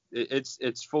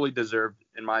 it's fully deserved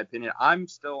in my opinion. I'm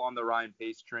still on the Ryan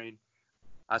Pace train.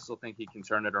 I still think he can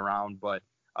turn it around. But,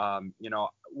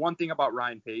 one thing about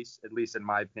Ryan Pace, at least in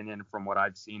my opinion, from what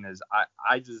I've seen, is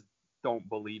I just don't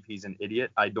believe he's an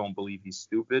idiot. I don't believe he's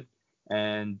stupid.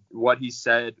 And what he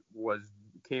said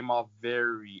came off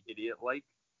very idiot-like.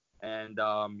 And,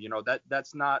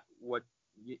 that's not what,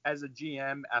 as a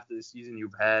GM, after the season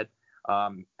you've had,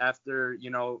 after,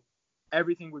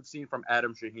 everything we've seen from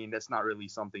Adam Shaheen, that's not really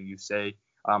something you say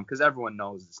because everyone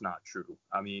knows it's not true.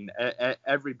 I mean,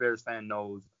 every Bears fan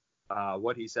knows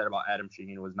what he said about Adam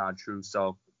Shaheen was not true.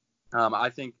 So I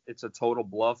think it's a total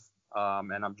bluff.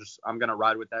 And I'm going to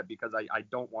ride with that because I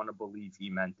don't want to believe he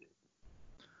meant it.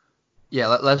 Yeah,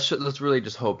 let's really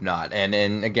just hope not.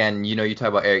 And again, you talk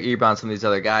about Eric Ebron, some of these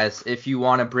other guys. If you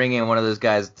want to bring in one of those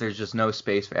guys, there's just no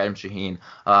space for Adam Shaheen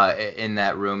in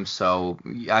that room. So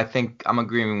I think I'm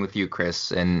agreeing with you,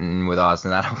 Chris, and with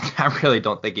Austin. I really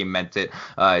don't think he meant it.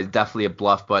 It's definitely a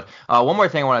bluff. But one more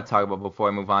thing I want to talk about before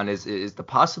I move on is the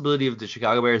possibility of the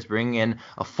Chicago Bears bringing in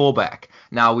a fullback.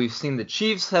 Now, we've seen the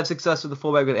Chiefs have success with the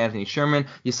fullback with Anthony Sherman.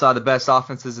 You saw the best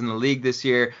offenses in the league this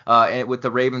year with the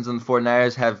Ravens and the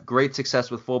 49ers have great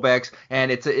success with fullbacks, and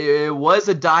it was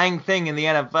a dying thing in the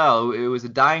NFL. It was a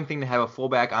dying thing to have a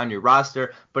fullback on your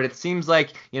roster, but it seems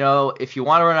like, if you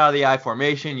want to run out of the I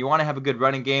formation, you want to have a good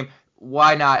running game,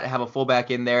 why not have a fullback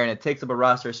in there? And it takes up a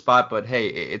roster spot, but hey,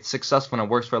 it's successful and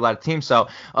it works for a lot of teams. So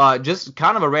just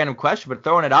kind of a random question, but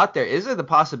throwing it out there, is there the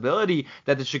possibility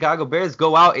that the Chicago Bears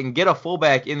go out and get a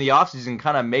fullback in the offseason and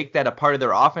kind of make that a part of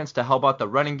their offense to help out the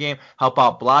running game, help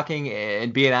out blocking,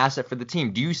 and be an asset for the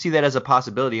team? Do you see that as a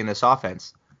possibility in this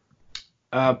offense?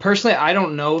 Personally, I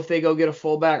don't know if they go get a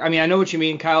fullback. I mean, I know what you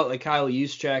mean, Kyle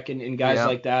Juszczyk and guys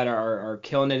like that are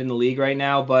killing it in the league right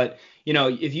now. But,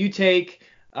 if you take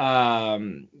I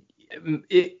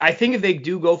think if they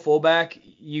do go fullback,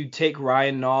 you take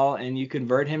Ryan Nall and you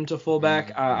convert him to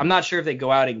fullback. I'm not sure if they go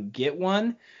out and get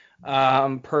one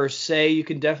per se. You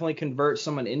can definitely convert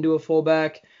someone into a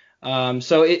fullback.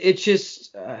 So it's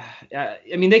just, I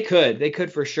mean, they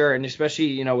could for sure. And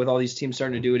especially, with all these teams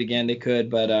starting to do it again, they could.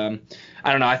 But I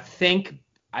don't know. I think,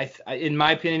 in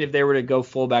my opinion, if they were to go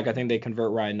fullback, I think they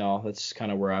convert Ryan Nall. That's kind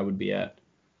of where I would be at.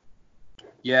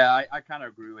 Yeah, I kind of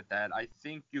agree with that. I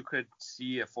think you could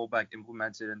see a fullback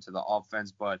implemented into the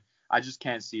offense, but I just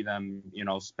can't see them,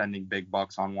 spending big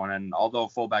bucks on one. And although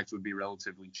fullbacks would be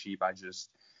relatively cheap, I just,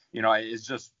 it's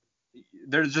just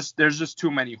there's just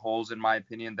too many holes in my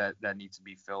opinion that need to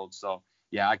be filled. So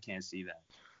yeah, I can't see that.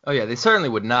 Oh yeah, they certainly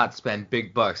would not spend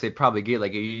big bucks. They'd probably get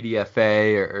like a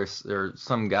UDFA or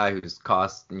some guy who's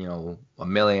cost $1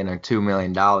 million or $2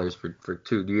 million for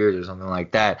 2 years or something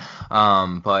like that.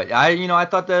 But I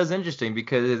thought that was interesting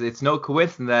because it's no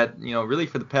coincidence that really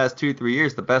for the past 2-3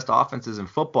 years the best offenses in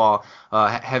football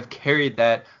have carried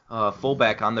that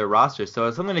fullback on their roster. So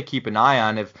it's something to keep an eye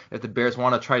on if the Bears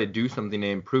want to try to do something to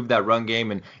improve that run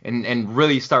game and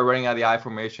really start running out of the I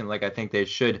formation like I think they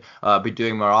should be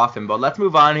doing more often. But let's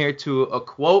move on here to a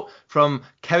quote from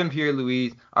Kevin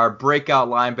Pierre-Louis, our breakout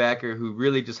linebacker who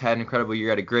really just had an incredible year,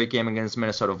 had a great game against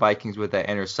Minnesota Vikings with that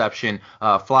interception,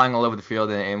 flying all over the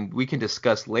field. And we can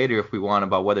discuss later if we want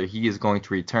about whether he is going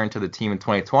to return to the team in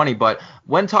 2020. But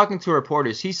when talking to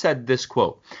reporters, he said this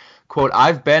quote,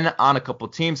 "I've been on a couple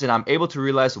teams and I'm able to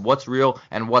realize what's real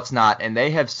and what's not, and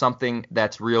they have something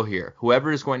that's real here.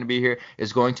 Whoever is going to be here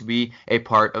is going to be a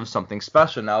part of something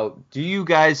special." Now, do you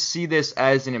guys see this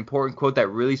as an important quote that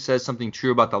really says something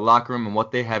true about the locker room and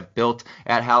what they have built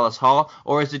at Halas Hall,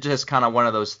 or is it just kind of one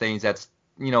of those things that's,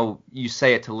 you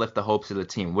say it to lift the hopes of the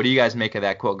team? What do you guys make of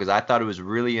that quote? Because I thought it was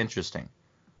really interesting.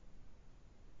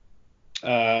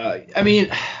 I don't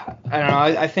know.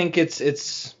 I think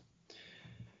it's.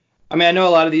 I know a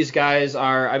lot of these guys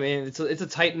are. It's a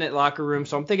tight knit locker room,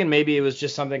 so I'm thinking maybe it was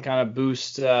just something kind of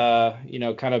boost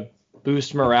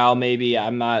morale. Maybe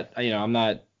I'm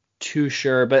not too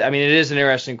sure, but it is an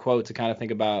interesting quote to kind of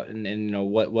think about, and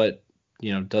what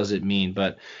does it mean?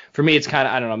 But for me, it's kind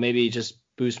of, I don't know, maybe just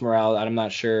boost morale. I'm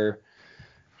not sure,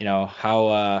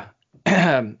 how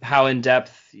in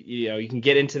depth you can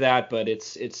get into that, but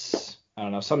it's I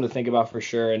don't know, something to think about for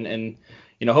sure, and.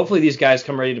 Hopefully these guys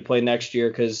come ready to play next year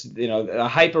because, the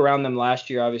hype around them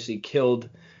last year obviously killed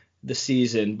the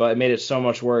season, but it made it so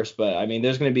much worse. But,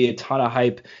 there's going to be a ton of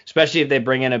hype, especially if they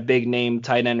bring in a big name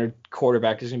tight end or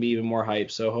quarterback. There's going to be even more hype.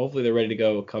 So hopefully they're ready to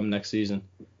go come next season.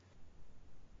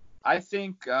 I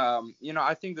think,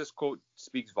 I think this quote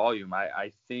speaks volume.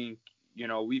 I think,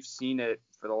 we've seen it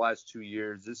for the last 2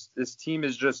 years. This team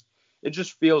is just, it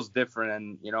just feels different.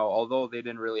 And, although they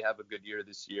didn't really have a good year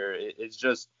this year, it's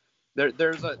just,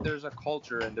 There's a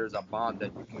culture and there's a bond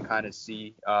that you can kind of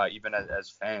see even as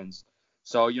fans.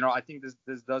 So, I think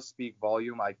this does speak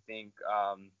volume. I think,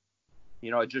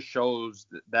 it just shows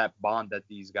that bond that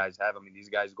these guys have. These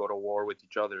guys go to war with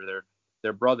each other.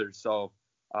 They're brothers. So,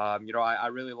 I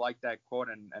really like that quote,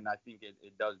 and I think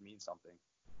it does mean something.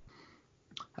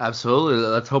 Absolutely.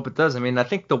 Let's hope it does. I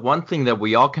think the one thing that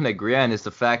we all can agree on is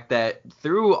the fact that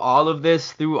through all of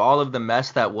this, through all of the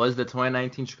mess that was the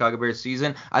 2019 Chicago Bears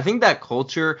season, I think that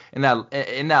culture in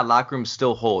that locker room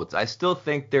still holds. I still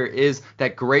think there is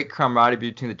that great camaraderie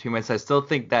between the two men. I still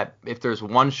think that if there's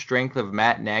one strength of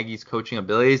Matt Nagy's coaching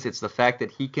abilities, it's the fact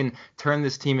that he can turn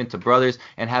this team into brothers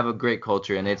and have a great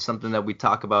culture. And it's something that we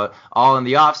talk about all in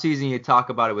the offseason. You talk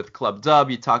about it with Club Dub.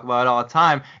 You talk about it all the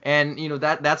time. And,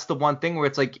 that's the one thing where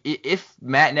it's like, if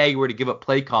Matt Nagy were to give up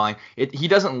play calling, he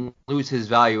doesn't lose his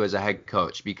value as a head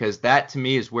coach, because that to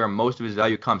me is where most of his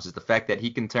value comes, is the fact that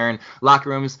he can turn locker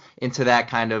rooms into that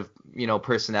kind of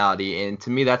personality. And to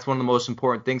me, that's one of the most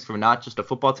important things for not just a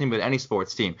football team, but any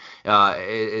sports team,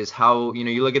 is how,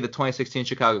 you look at the 2016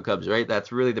 Chicago Cubs, right?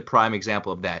 That's really the prime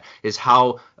example of that, is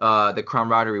how the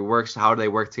camaraderie works, how do they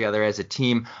work together as a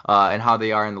team, and how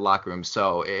they are in the locker room.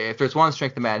 So if there's one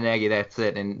strength of Matt Nagy, that's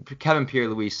it. And Kevin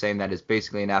Pierre-Louis saying that is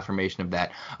basically an affirmation of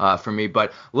that for me.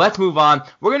 But let's move on.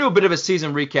 We're going to do a bit of a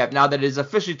season recap now that it is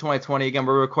officially 2020. Again,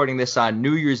 we're recording this on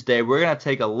New Year's Day. We're going to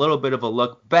take a little bit of a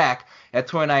look back at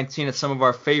 2019 at some of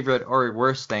our favorite or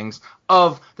worst things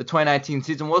of the 2019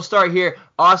 season. We'll start here.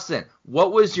 Austin,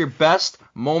 what was your best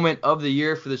moment of the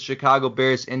year for the Chicago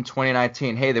Bears in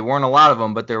 2019? Hey, there weren't a lot of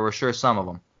them, but there were sure some of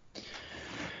them.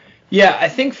 Yeah, I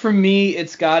think for me,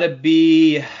 it's got to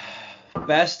be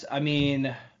best. For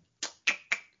me,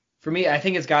 I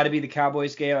think it's got to be the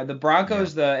Cowboys game. The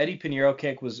Broncos, The Eddie Pinheiro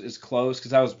kick is close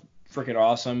because that was freaking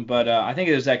awesome. But I think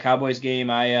it was that Cowboys game.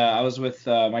 I was with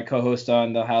my co-host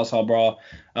on the Halas Hall Brawl,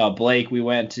 Blake. We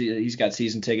went to, he's got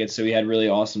season tickets, so we had really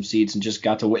awesome seats and just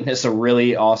got to witness a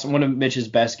really awesome, one of Mitch's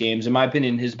best games, in my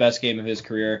opinion, his best game of his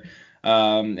career.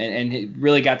 And he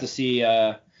really got to see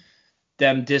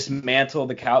them dismantle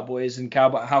the Cowboys and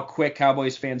how quick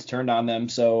Cowboys fans turned on them.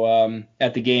 So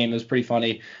at the game, it was pretty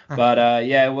funny. But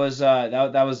yeah, it was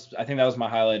that was, I think that was my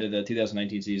highlight of the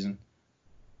 2019 season.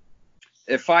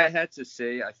 If I had to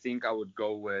say, I think I would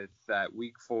go with that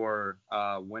Week 4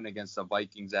 win against the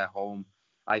Vikings at home.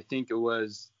 I think it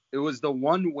was the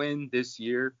one win this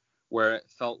year where it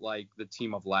felt like the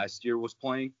team of last year was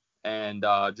playing, and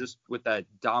just with that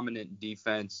dominant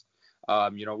defense.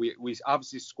 We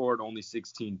obviously scored only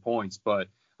 16 points, but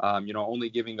only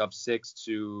giving up 6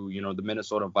 to the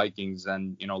Minnesota Vikings,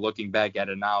 and looking back at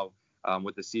it now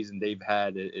with the season they've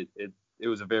had, it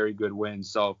was a very good win.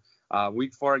 So.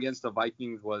 Week 4 against the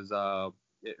Vikings was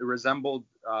it resembled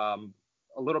a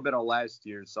little bit of last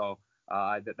year, so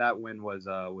that win was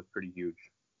pretty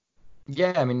huge.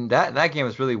 Yeah, I mean that game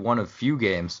was really one of few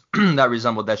games that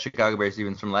resembled that Chicago Bears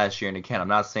defense from last year. And again, I'm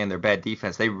not saying they're bad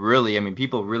defense. They really, I mean,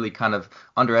 people really kind of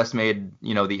underestimated,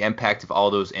 the impact of all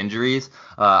those injuries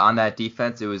on that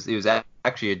defense. It was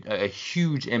actually a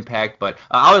huge impact. But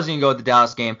I was gonna go with the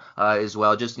Dallas game as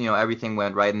well. Just everything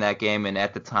went right in that game, and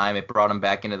at the time it brought them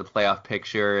back into the playoff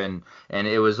picture, and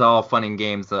it was all fun and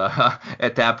games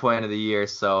at that point of the year.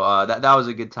 So that was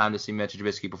a good time to see Mitch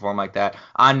Trubisky perform like that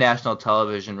on national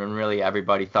television when really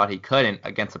everybody thought he couldn't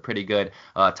against a pretty good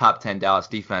top 10 Dallas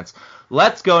defense.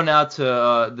 Let's go now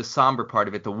to the somber part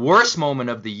of it, the worst moment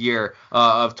of the year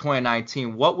of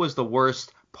 2019. What was the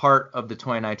worst part of the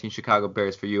 2019 Chicago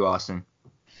Bears for you, Austin?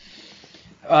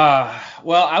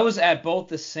 Well, I was at both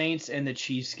the Saints and the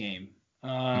Chiefs game.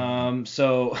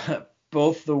 So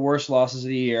both the worst losses of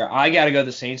the year. I got to go to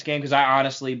the Saints game because I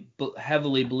honestly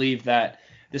heavily believe that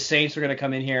the Saints are going to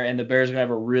come in here and the Bears are going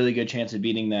to have a really good chance of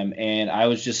beating them. And I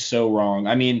was just so wrong.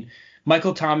 I mean,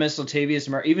 Michael Thomas, Latavius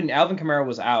Murray, even Alvin Kamara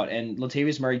was out, and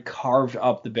Latavius Murray carved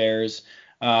up the Bears.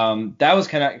 That was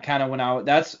kind of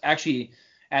that's actually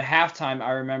at halftime.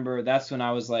 I remember that's when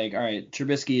I was like, all right,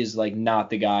 Trubisky is like not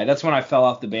the guy. That's when I fell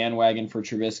off the bandwagon for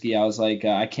Trubisky. I was like,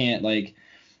 I can't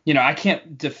I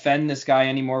can't defend this guy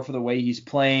anymore for the way he's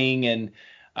playing. And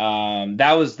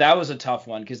that was a tough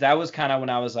one because that was kind of when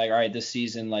I was like, all right, this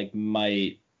season like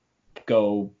might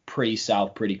go pretty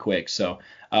south pretty quick. So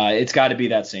it's got to be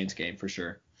that Saints game for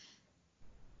sure.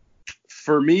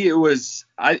 For me, it was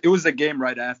the game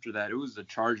right after that. It was the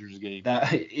Chargers game.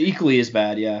 That equally as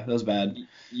bad. Yeah, that was bad.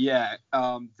 Yeah,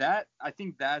 I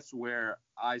think that's where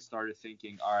I started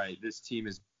thinking, all right, this team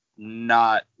is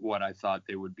not what I thought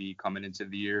they would be coming into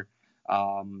the year.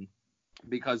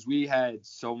 Because we had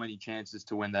so many chances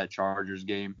to win that Chargers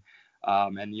game.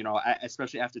 And,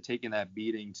 especially after taking that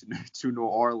beating to New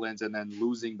Orleans and then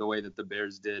losing the way that the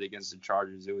Bears did against the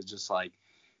Chargers, it was just like,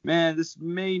 man, this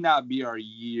may not be our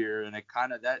year. And it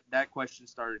kind of that question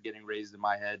started getting raised in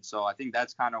my head. So I think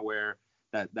that's kind of where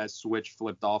that switch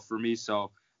flipped off for me.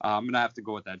 So I'm going to have to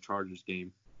go with that Chargers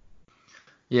game.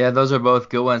 Yeah, those are both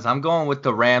good ones. I'm going with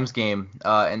the Rams game,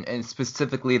 and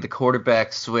specifically the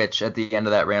quarterback switch at the end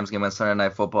of that Rams game on Sunday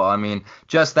Night Football. I mean,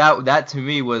 just that to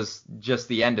me was just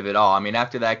the end of it all. I mean,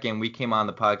 after that game, we came on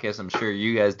the podcast. I'm sure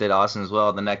you guys did, Austin, as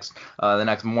well. The next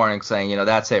morning, saying,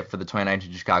 that's it for the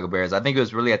 2019 Chicago Bears. I think it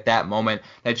was really at that moment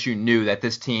that you knew that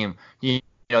this team,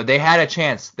 they had a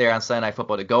chance there on Sunday Night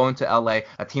Football to go into LA,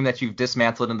 a team that you've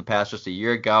dismantled in the past just a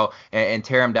year ago, and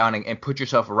tear them down and put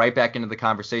yourself right back into the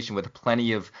conversation with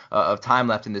plenty of time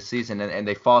left in the season. And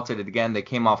they faltered it again. They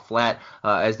came off flat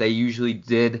as they usually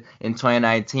did in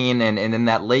 2019. And in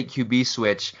that late QB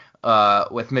switch,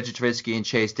 with Mitch Trubisky and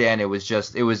Chase Daniel,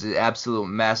 it was an absolute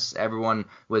mess. Everyone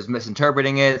was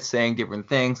misinterpreting it, saying different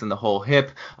things, and the whole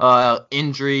hip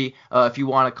injury, if you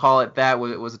want to call it that,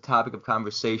 was a topic of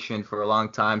conversation for a long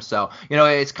time. So,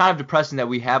 it's kind of depressing that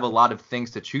we have a lot of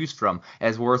things to choose from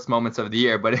as worst moments of the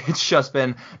year, but it's just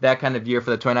been that kind of year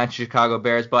for the 2019 Chicago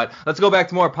Bears. But let's go back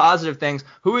to more positive things.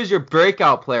 Who is your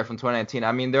breakout player from 2019?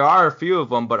 I mean, there are a few of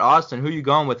them, but Austin, who are you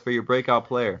going with for your breakout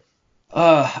player?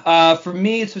 For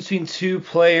me, it's between two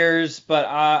players, but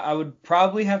I would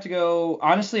probably have to go.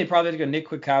 Honestly, I'd probably have to go Nick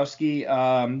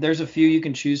Kwiatkowski. There's a few you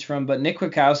can choose from, but Nick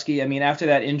Kwiatkowski. I mean, after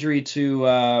that injury to,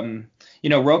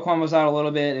 Roquan was out a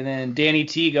little bit, and then Danny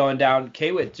T going down.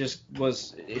 Kwiat just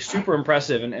was super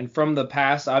impressive, and from the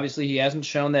past, obviously, he hasn't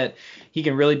shown that he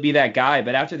can really be that guy.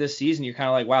 But after this season, you're kind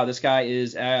of like, wow, this guy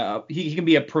is. He can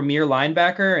be a premier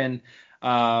linebacker, and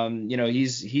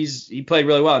he played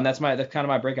really well, and that's kind of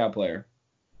my breakout player.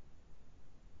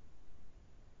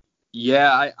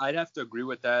 Yeah, I'd have to agree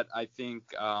with that. I think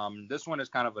this one is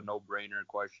kind of a no-brainer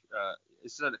question.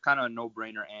 It's kind of a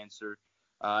no-brainer answer.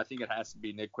 I think it has to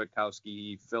be Nick Kwiatkowski.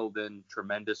 He filled in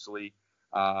tremendously,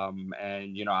 and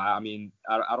I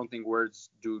don't think words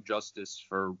do justice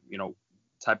for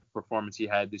type of performance he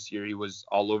had this year. He was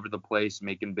all over the place,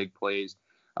 making big plays.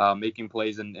 Making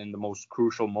plays in the most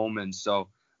crucial moments. So,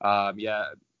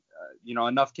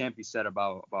 enough can't be said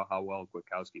about how well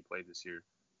Kwiatkowski played this year.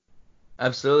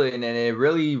 Absolutely, and it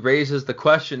really raises the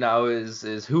question now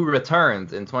is who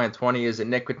returns in 2020? Is it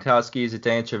Nick Kwiatkowski? Is it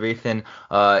Dan Trevathan?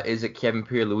 Is it Kevin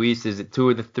Pierre-Louis? Is it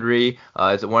two of the three?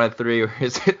 Is it one of the three? Or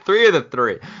is it three of the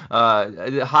three?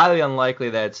 Highly unlikely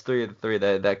that it's three of the three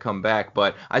that come back.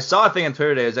 But I saw a thing on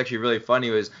Twitter today that was actually really funny.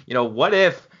 It was, what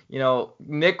if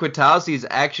Nick Kwiatkowski is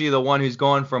actually the one who's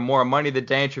going for more money than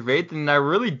Dan Trevathan, and I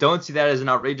really don't see that as an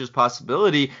outrageous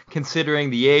possibility considering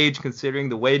the age, considering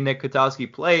the way Nick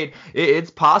Kwiatkowski played. It's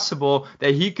possible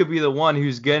that he could be the one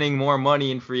who's getting more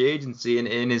money in free agency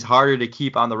and is harder to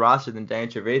keep on the roster than Dan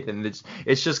Trevathan.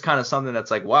 It's just kind of something that's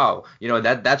like, wow,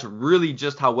 that's really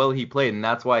just how well he played, and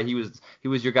that's why he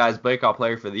was your guys' breakout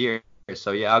player for the year.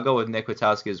 So yeah, I'll go with Nick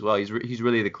Kwiatkowski as well. He's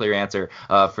really the clear answer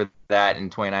for that in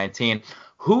 2019.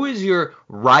 Who is your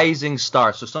rising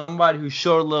star? So somebody who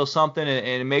showed a little something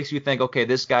and it makes you think, okay,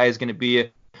 this guy is going to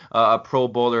be a Pro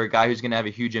Bowler, a guy who's going to have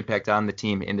a huge impact on the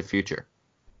team in the future.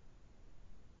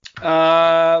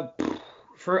 I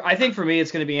think for me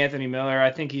it's going to be Anthony Miller. I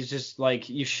think he's just like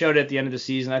you showed at the end of the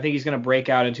season. I think he's going to break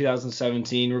out in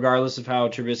 2017, regardless of how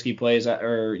Trubisky plays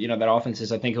or that offense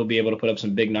is. I think he'll be able to put up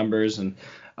some big numbers and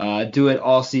do it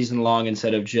all season long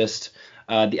instead of just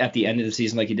at the end of the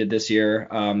season like he did this year.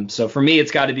 So for me,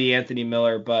 it's got to be Anthony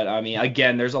Miller. But, I mean,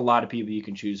 again, there's a lot of people you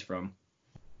can choose from.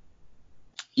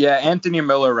 Yeah, Anthony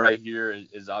Miller right here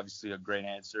is obviously a great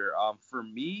answer. For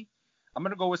me, I'm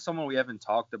going to go with someone we haven't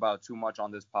talked about too much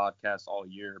on this podcast all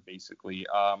year, basically.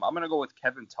 I'm going to go with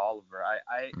Kevin Tolliver.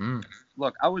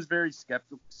 Look, I was very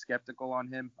skeptical on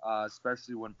him,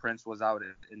 especially when Prince was out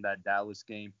in that Dallas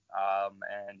game.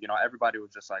 And everybody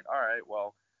was just like, all right,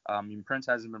 well, Prince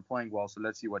hasn't been playing well, so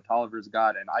let's see what Tolliver's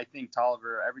got. And I think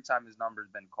Tolliver, every time his number's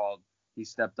been called, he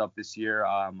stepped up this year.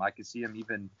 I could see him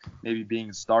even maybe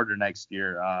being a starter next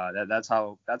year. That's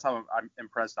how I'm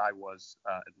impressed I was,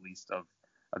 at least of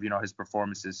his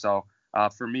performances. So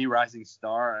for me, rising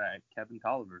star, Kevin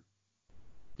Tolliver.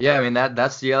 Yeah, I mean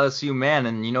that's the LSU man,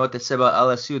 and you know what they say about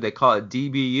LSU? They call it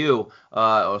DBU,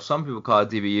 or some people call it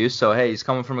DBU. So hey, he's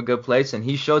coming from a good place, and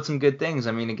he showed some good things.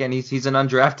 I mean, again, he's an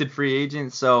undrafted free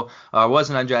agent, was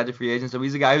an undrafted free agent, so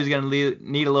he's a guy who's going to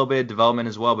need a little bit of development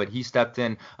as well. But he stepped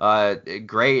in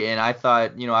great, and I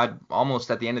thought, I'd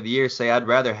almost at the end of the year say I'd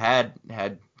rather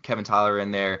had Kevin Tolliver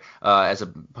in there as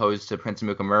opposed to Prince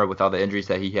Amukamara with all the injuries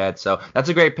that he had. So that's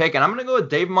a great pick. And I'm going to go with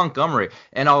Dave Montgomery.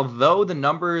 And although the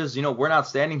numbers, weren't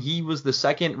outstanding, he was the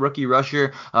second rookie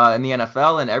rusher in the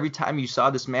NFL. And every time you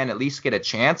saw this man at least get a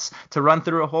chance to run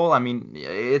through a hole, I mean,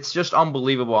 it's just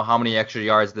unbelievable how many extra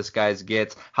yards this guy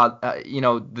gets. How,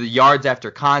 the yards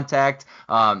after contact,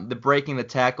 the breaking the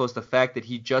tackles, the fact that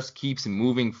he just keeps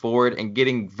moving forward and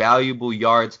getting valuable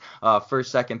yards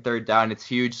first, second, third down. It's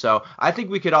huge. So I think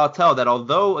we could all tell that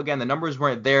although, again, the numbers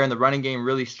weren't there and the running game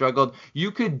really struggled,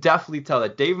 you could definitely tell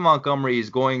that Dave Montgomery is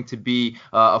going to be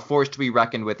a force to be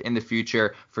reckoned with in the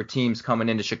future for teams coming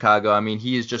into Chicago. I mean,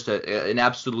 he is just an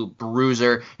absolute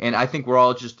bruiser, and I think we're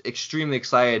all just extremely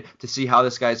excited to see how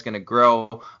this guy is going to grow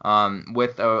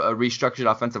with a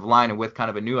restructured offensive line and with kind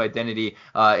of a new identity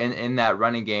in that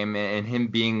running game and him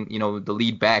being, the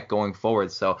lead back going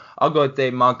forward. So I'll go with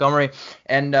Dave Montgomery.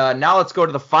 And now let's go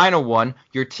to the final one,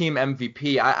 your team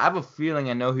MVP. I have a feeling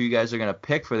I know who you guys are going to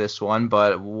pick for this one,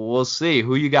 but we'll see.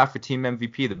 Who you got for team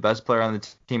MVP, the best player on the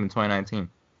team in 2019?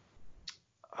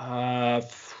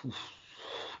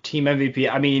 Team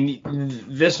MVP. I mean,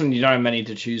 this one you don't have many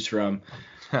to choose from.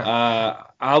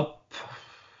 I'll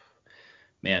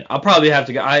probably have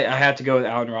to go. I have to go with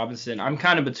Allen Robinson. I'm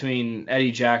kind of between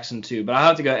Eddie Jackson too, but I'll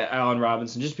have to go Allen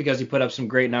Robinson just because he put up some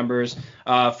great numbers.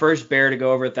 First Bear to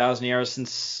go over 1,000 yards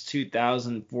since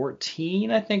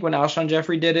 2014, I think, when Alshon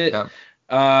Jeffrey did it. Yeah.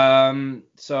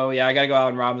 So yeah, I gotta go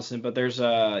Allen Robinson. But there's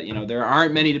there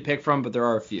aren't many to pick from, but there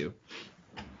are a few.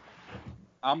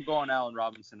 I'm going Allen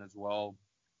Robinson as well.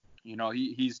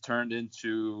 He's turned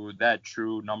into that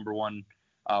true number one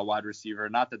wide receiver.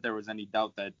 Not that there was any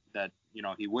doubt that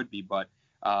he would be, but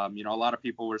a lot of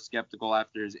people were skeptical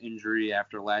after his injury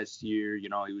after last year. He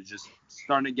was just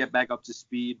starting to get back up to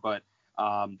speed, but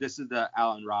this is the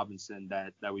Allen Robinson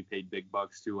that we paid big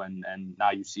bucks to, and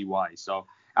now you see why. So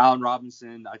Allen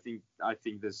Robinson, I think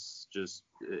this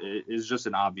is just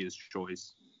an obvious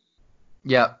choice.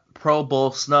 Yeah, Pro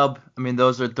Bowl snub. I mean,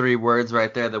 those are three words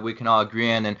right there that we can all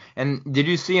agree on. And did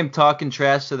you see him talking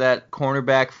trash to that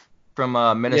cornerback from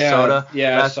Minnesota?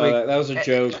 Yeah, I saw that. That was a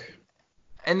joke.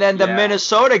 And then the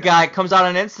Minnesota guy comes out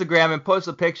on Instagram and posts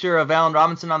a picture of Allen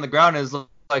Robinson on the ground and is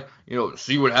like,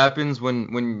 see what happens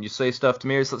when you say stuff to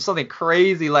me or something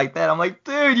crazy like that. I'm like,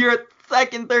 dude, you're a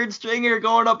second, third stringer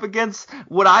going up against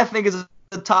what I think is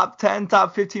the top 10,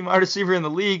 top 15 wide receiver in the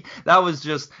league. That was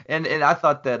just, and I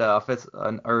thought that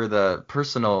the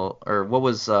personal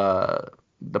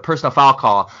foul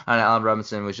call on Allen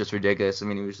Robinson was just ridiculous. I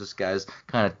mean, he was just guys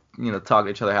kind of talking to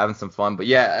each other, having some fun. But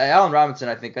yeah, Allen Robinson,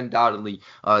 I think undoubtedly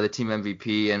the team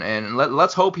MVP, and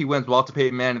let's hope he wins Walter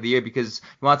Payton Man of the Year, because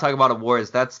you want to talk about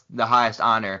awards, that's the highest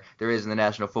honor there is in the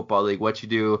National Football League. What you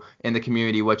do in the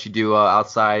community, what you do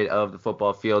outside of the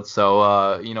football field. So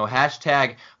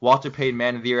hashtag Walter Payton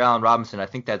Man of the Year, Allen Robinson. I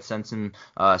think that sends him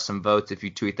some votes if you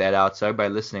tweet that out. So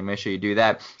everybody listening, make sure you do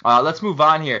that. Let's move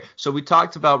on here. So we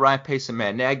talked about Ryan Pace and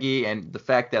Matt Nagy, and the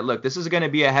fact that, look, this is going to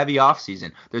be a heavy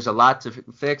offseason. There's a lot to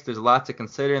fix, there's a lot to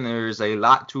consider, and there's a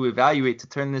lot to evaluate to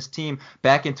turn this team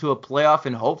back into a playoff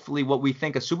and hopefully what we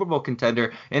think a Super Bowl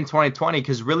contender in 2020,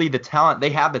 because really the talent, they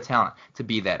have the talent to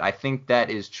be that. I think that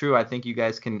is true. I think you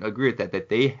guys can agree with that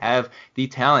they have the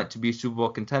talent to be a Super Bowl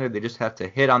contender. They just have to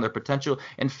hit on their potential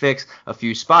and fix a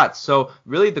few spots. So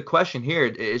really the question here,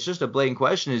 it's just a blatant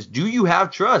question, is do you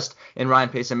have trust in Ryan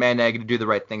Pace and Matt Nagy to do the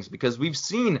right things? Because we've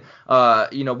seen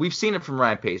it from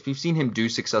Ryan Pace. We've seen him do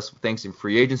successful things in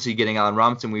free agency, getting Allen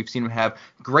Robinson. We've seen him have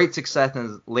great success in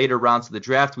the later rounds of the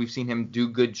draft. We've seen him do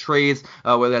good trades,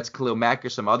 whether that's Khalil Mack or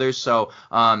some others. So,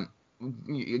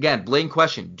 again, blatant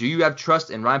question. Do you have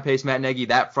trust in Ryan Pace, Matt Nagy,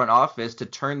 that front office, to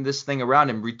turn this thing around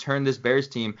and return this Bears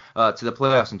team to the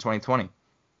playoffs in 2020?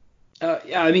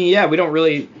 We don't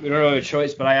really have a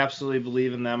choice, but I absolutely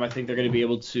believe in them. I think they're going to be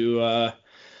able to.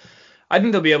 I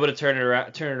think they'll be able to turn it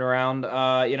around.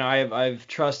 I have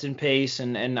trust in Pace,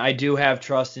 and I do have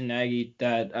trust in Nagy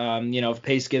that if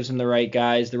Pace gives him the right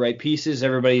guys, the right pieces,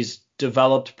 everybody's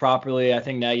developed properly, I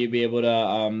think Nagy will be able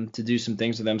to do some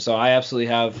things with them. So I absolutely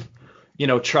have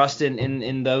trust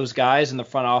in those guys in the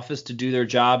front office to do their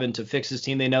job and to fix this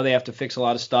team. They know they have to fix a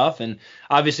lot of stuff, and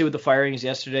obviously with the firings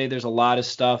yesterday, there's a lot of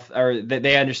stuff, or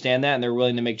they understand that and they're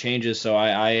willing to make changes. So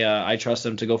I trust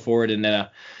them to go forward and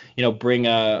bring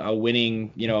a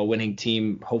winning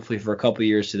team, hopefully for a couple of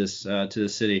years to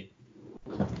this city.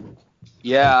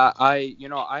 Yeah,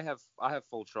 I have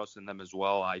full trust in them as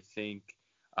well. I think,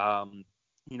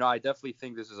 I definitely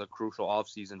think this is a crucial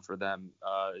offseason for them.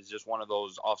 It's just one of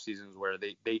those off seasons where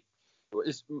they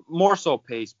it's more so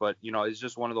Pace, but it's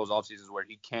just one of those off seasons where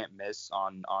he can't miss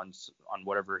on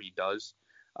whatever he does.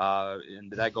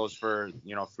 And that goes for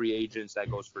free agents, that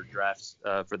goes for drafts,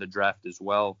 for the draft as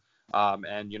well.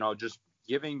 And just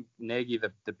giving Nagy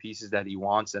the pieces that he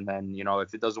wants, and then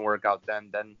if it doesn't work out,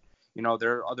 then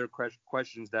there are other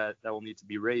questions that will need to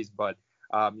be raised. But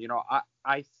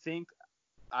I think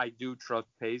I do trust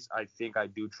Pace. I think I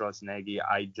do trust Nagy.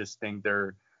 I just think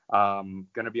they're going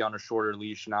to be on a shorter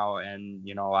leash now, and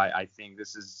I think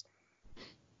this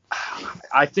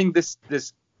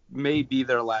may be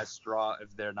their last straw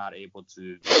if they're not able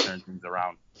to turn things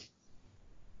around.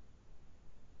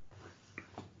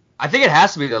 I think it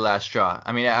has to be their last straw.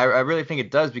 I mean, I really think it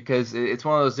does, because it's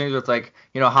one of those things where it's like,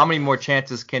 how many more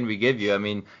chances can we give you? I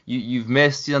mean, you've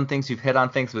missed some things, you've hit on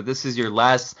things, but this is your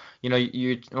last,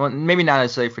 maybe not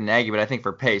necessarily for Nagy, but I think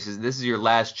for Pace, this is your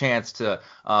last chance to,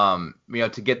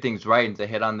 to get things right and to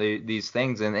hit on these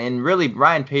things. And really,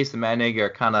 Ryan Pace and Matt Nagy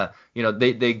are kind of,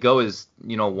 they go as,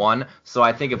 one. So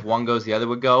I think if one goes, the other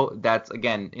would go. That's,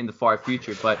 again, in the far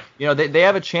future. But, they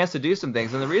have a chance to do some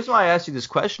things. And the reason why I asked you this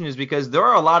question is because there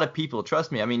are a lot of people,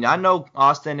 trust me. I mean, I know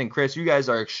Austin and Chris, you guys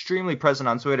are extremely present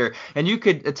on Twitter, and you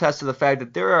could attest to the fact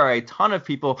that there are a ton of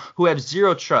people who have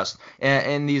zero trust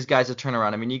in these guys to turn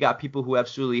around. I mean, you got people who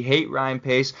absolutely hate Ryan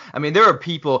Pace. I mean, there are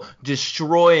people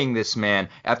destroying this man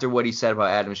after what he said about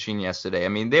Adam Sheen yesterday. I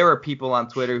mean, there are people on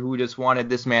Twitter who just wanted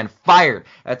this man fired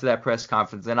after that press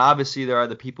conference. And obviously there are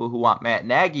the people who want Matt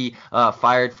Nagy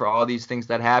fired for all these things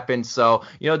that happened. So,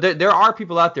 there are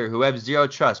people out there who have zero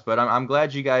trust, but I'm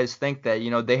glad you guys think that,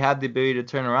 they have the ability to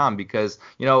turn around, because,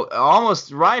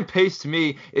 almost Ryan Pace to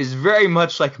me is very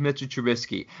much like Mitchell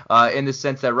Trubisky in the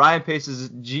sense that Ryan Pace's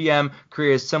GM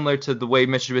career is similar to the way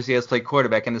Mitchell Trubisky has played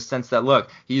quarterback, in the sense that, look,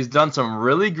 he's done some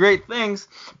really great things,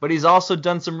 but he's also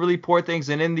done some really poor things,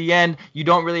 and in the end, you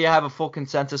don't really have a full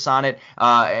consensus on it,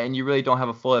 and you really don't have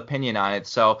a full opinion on it.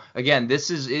 So, again, it's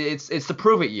the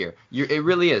prove it year. It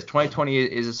really is. 2020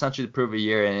 is essentially the prove it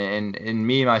year, and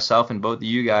me, myself, and both of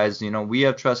you guys, we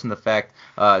have trust in the fact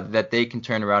that they can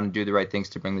turn around and do the right things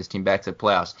to bring this team back to the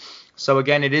playoffs. So,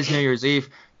 again, it is New Year's Eve.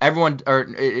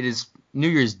 It is New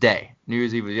Year's Day. New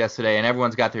Year's Eve was yesterday, and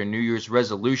everyone's got their New Year's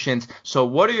resolutions. So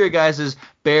what are your guys'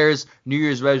 Bears New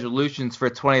Year's resolutions for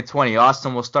 2020?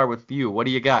 Austin, we'll start with you. What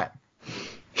do you got?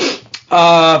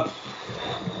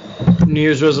 New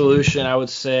Year's resolution, I would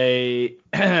say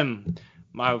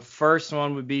my first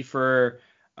one would be for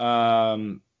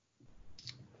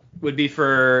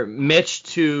Mitch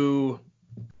to,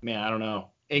 I don't know,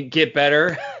 and get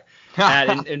better.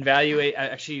 and evaluate.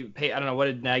 Actually, I don't know, what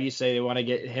did Nagy say? They want to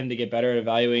get him to get better at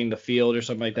evaluating the field or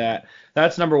something like that.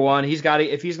 That's number one. If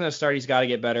he's going to start, he's got to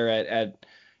get better at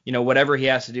whatever he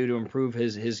has to do to improve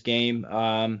his game.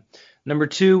 Number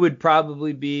two would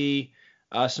probably be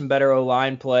some better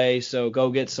O-line play. So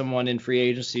go get someone in free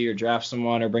agency or draft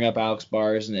someone or bring up Alex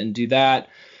Bars and do that.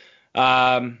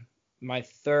 My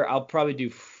third, I'll probably do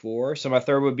 4. So my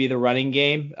third would be the running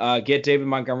game. Get David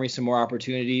Montgomery some more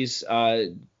opportunities. Whether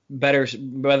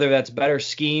that's better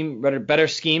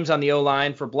schemes on the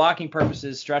O-line for blocking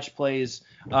purposes, stretch plays,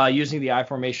 using the I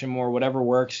formation more, whatever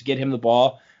works. Get him the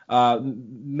ball.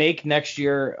 Make next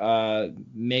year,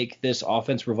 make this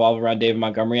offense revolve around David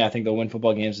Montgomery. I think they'll win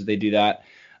football games if they do that.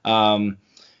 And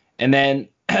then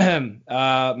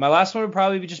my last one would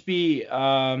probably just be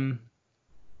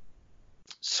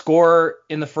score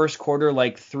in the first quarter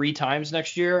like 3 times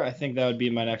next year. I think that would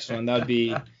be my next one. That would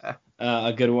be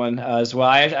a good one as well.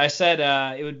 I said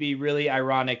it would be really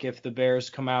ironic if the Bears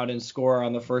come out and score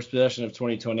on the first possession of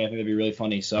 2020. I think that'd be really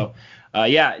funny. So,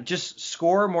 just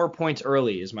score more points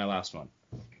early is my last one.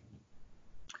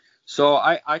 So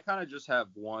I kind of just have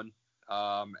one,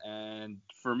 and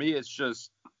for me it's just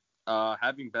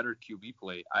having better QB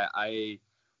play. I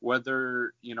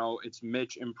whether it's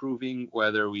Mitch improving,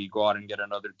 whether we go out and get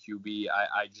another QB,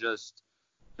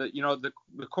 the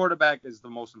quarterback is the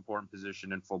most important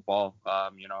position in football.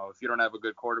 If you don't have a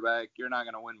good quarterback, you're not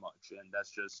going to win much, and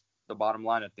that's just the bottom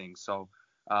line of things. So,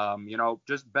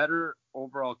 just better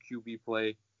overall QB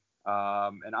play.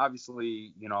 And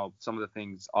obviously, some of the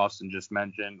things Austin just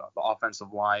mentioned, the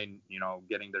offensive line,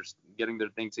 getting their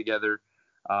thing together.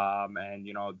 And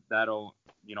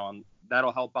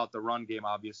that'll help out the run game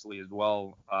obviously as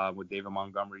well, with David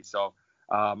Montgomery. So,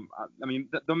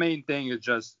 the main thing is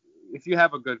just, if you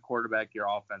have a good quarterback, your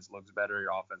offense looks better,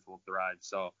 your offense will thrive.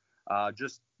 So,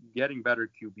 just getting better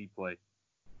QB play.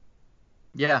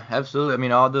 Yeah, absolutely.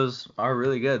 All those are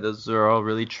really good. Those are all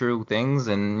really true things.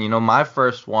 And, my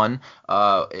first one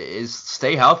is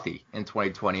stay healthy in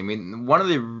 2020. One of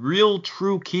the real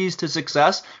true keys to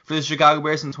success for the Chicago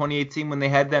Bears in 2018 when they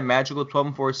had that magical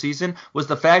 12-4 season was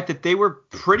the fact that they were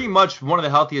pretty much one of the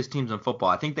healthiest teams in football.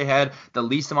 I think they had the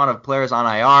least amount of players on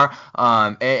IR.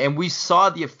 And we saw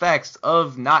the effects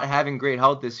of not having great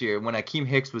health this year. When Akeem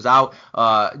Hicks was out,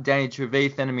 Danny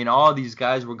Trevathan, all these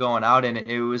guys were going out, and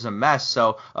it was a mess.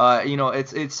 So,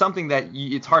 it's something that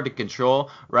it's hard to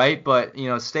control, right? But,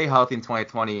 stay healthy in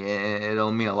 2020, and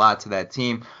it'll mean a lot to that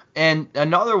team. And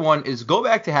another one is go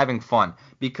back to having fun,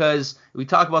 because we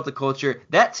talk about the culture.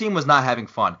 That team was not having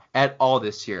fun at all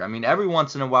this year. Every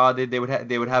once in a while they would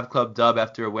have Club Dub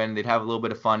after a win. They'd have a little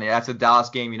bit of fun. And after the Dallas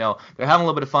game, they're having a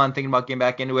little bit of fun, thinking about getting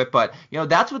back into it. But,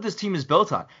 that's what this team is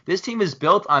built on. This team is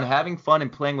built on having fun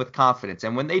and playing with confidence.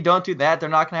 And when they don't do that, they're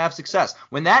not going to have success.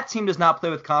 When that team does not play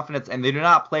with confidence and they do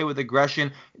not play with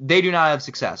aggression, they do not have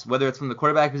success. Whether it's from the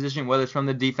quarterback position, whether it's from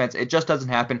the defense, it just doesn't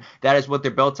happen. That is what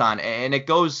they're built on. And it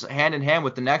goes hand in hand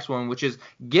with the next one, which is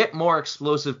get more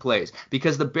explosive plays,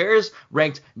 because the Bears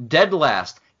ranked dead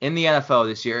last in the NFL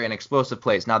this year in explosive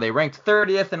plays. Now, they ranked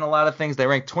 30th in a lot of things. They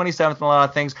ranked 27th in a lot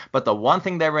of things. But the one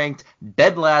thing they ranked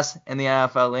dead last in the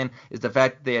NFL is the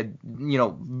fact that they had,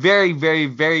 very, very,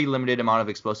 very limited amount of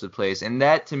explosive plays. And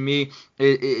that, to me,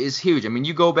 is huge.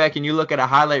 You go back and you look at a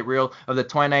highlight reel of the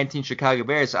 2019 Chicago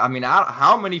Bears. How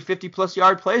many 50-plus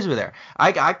yard plays were there?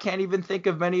 I can't even think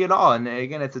of many at all. And,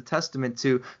 again, it's a testament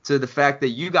to the fact that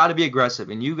you got to be aggressive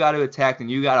and you got to attack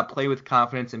and you got to play with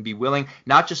confidence and be willing,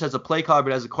 not just as a play caller,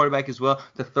 but as a quarterback as well,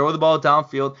 to throw the ball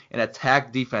downfield and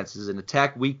attack defenses and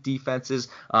attack weak defenses.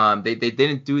 They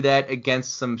didn't do that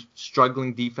against some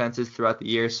struggling defenses throughout the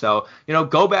year. So,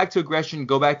 go back to aggression,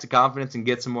 go back to confidence, and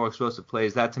get some more explosive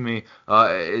plays. That, to me,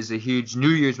 is a huge New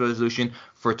Year's resolution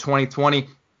for 2020.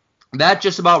 That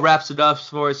just about wraps it up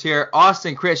for us here.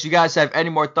 Austin, Chris, you guys have any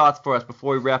more thoughts for us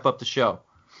before we wrap up the show?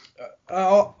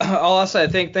 I'll say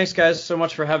thanks guys so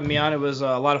much for having me on. It was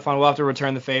a lot of fun. We'll have to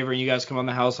return the favor and you guys come on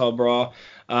the Household Brawl.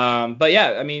 But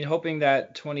yeah, hoping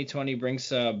that 2020 brings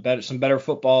some better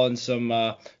football and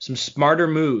some smarter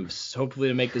moves, hopefully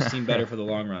to make this team better for the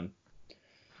long run.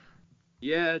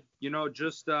 Yeah,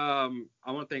 just I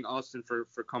want to thank Austin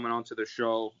for coming on to the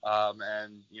show.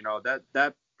 And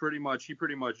that pretty much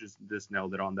just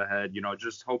nailed it on the head.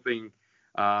 Just hoping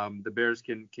the Bears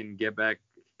can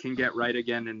get right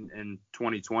again in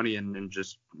 2020 and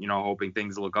just, hoping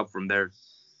things look up from there.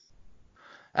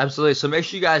 Absolutely. So make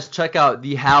sure you guys check out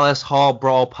the Halas Hall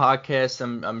Brawl podcast.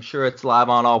 I'm sure it's live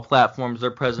on all platforms. They're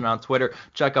present on Twitter.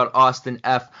 Check out Austin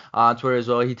F on Twitter as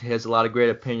well. He has a lot of great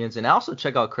opinions. And also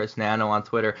check out Chris Nano on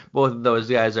Twitter. Both of those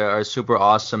guys are super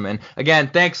awesome. And again,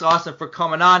 thanks, Austin, for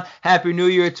coming on. Happy New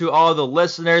Year to all the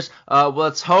listeners.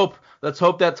 Let's hope that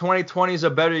 2020 is a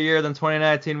better year than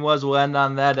 2019 was. We'll end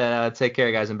on that. And take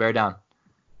care, guys, and bear down.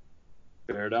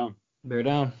 Bear down. Bear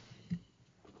down.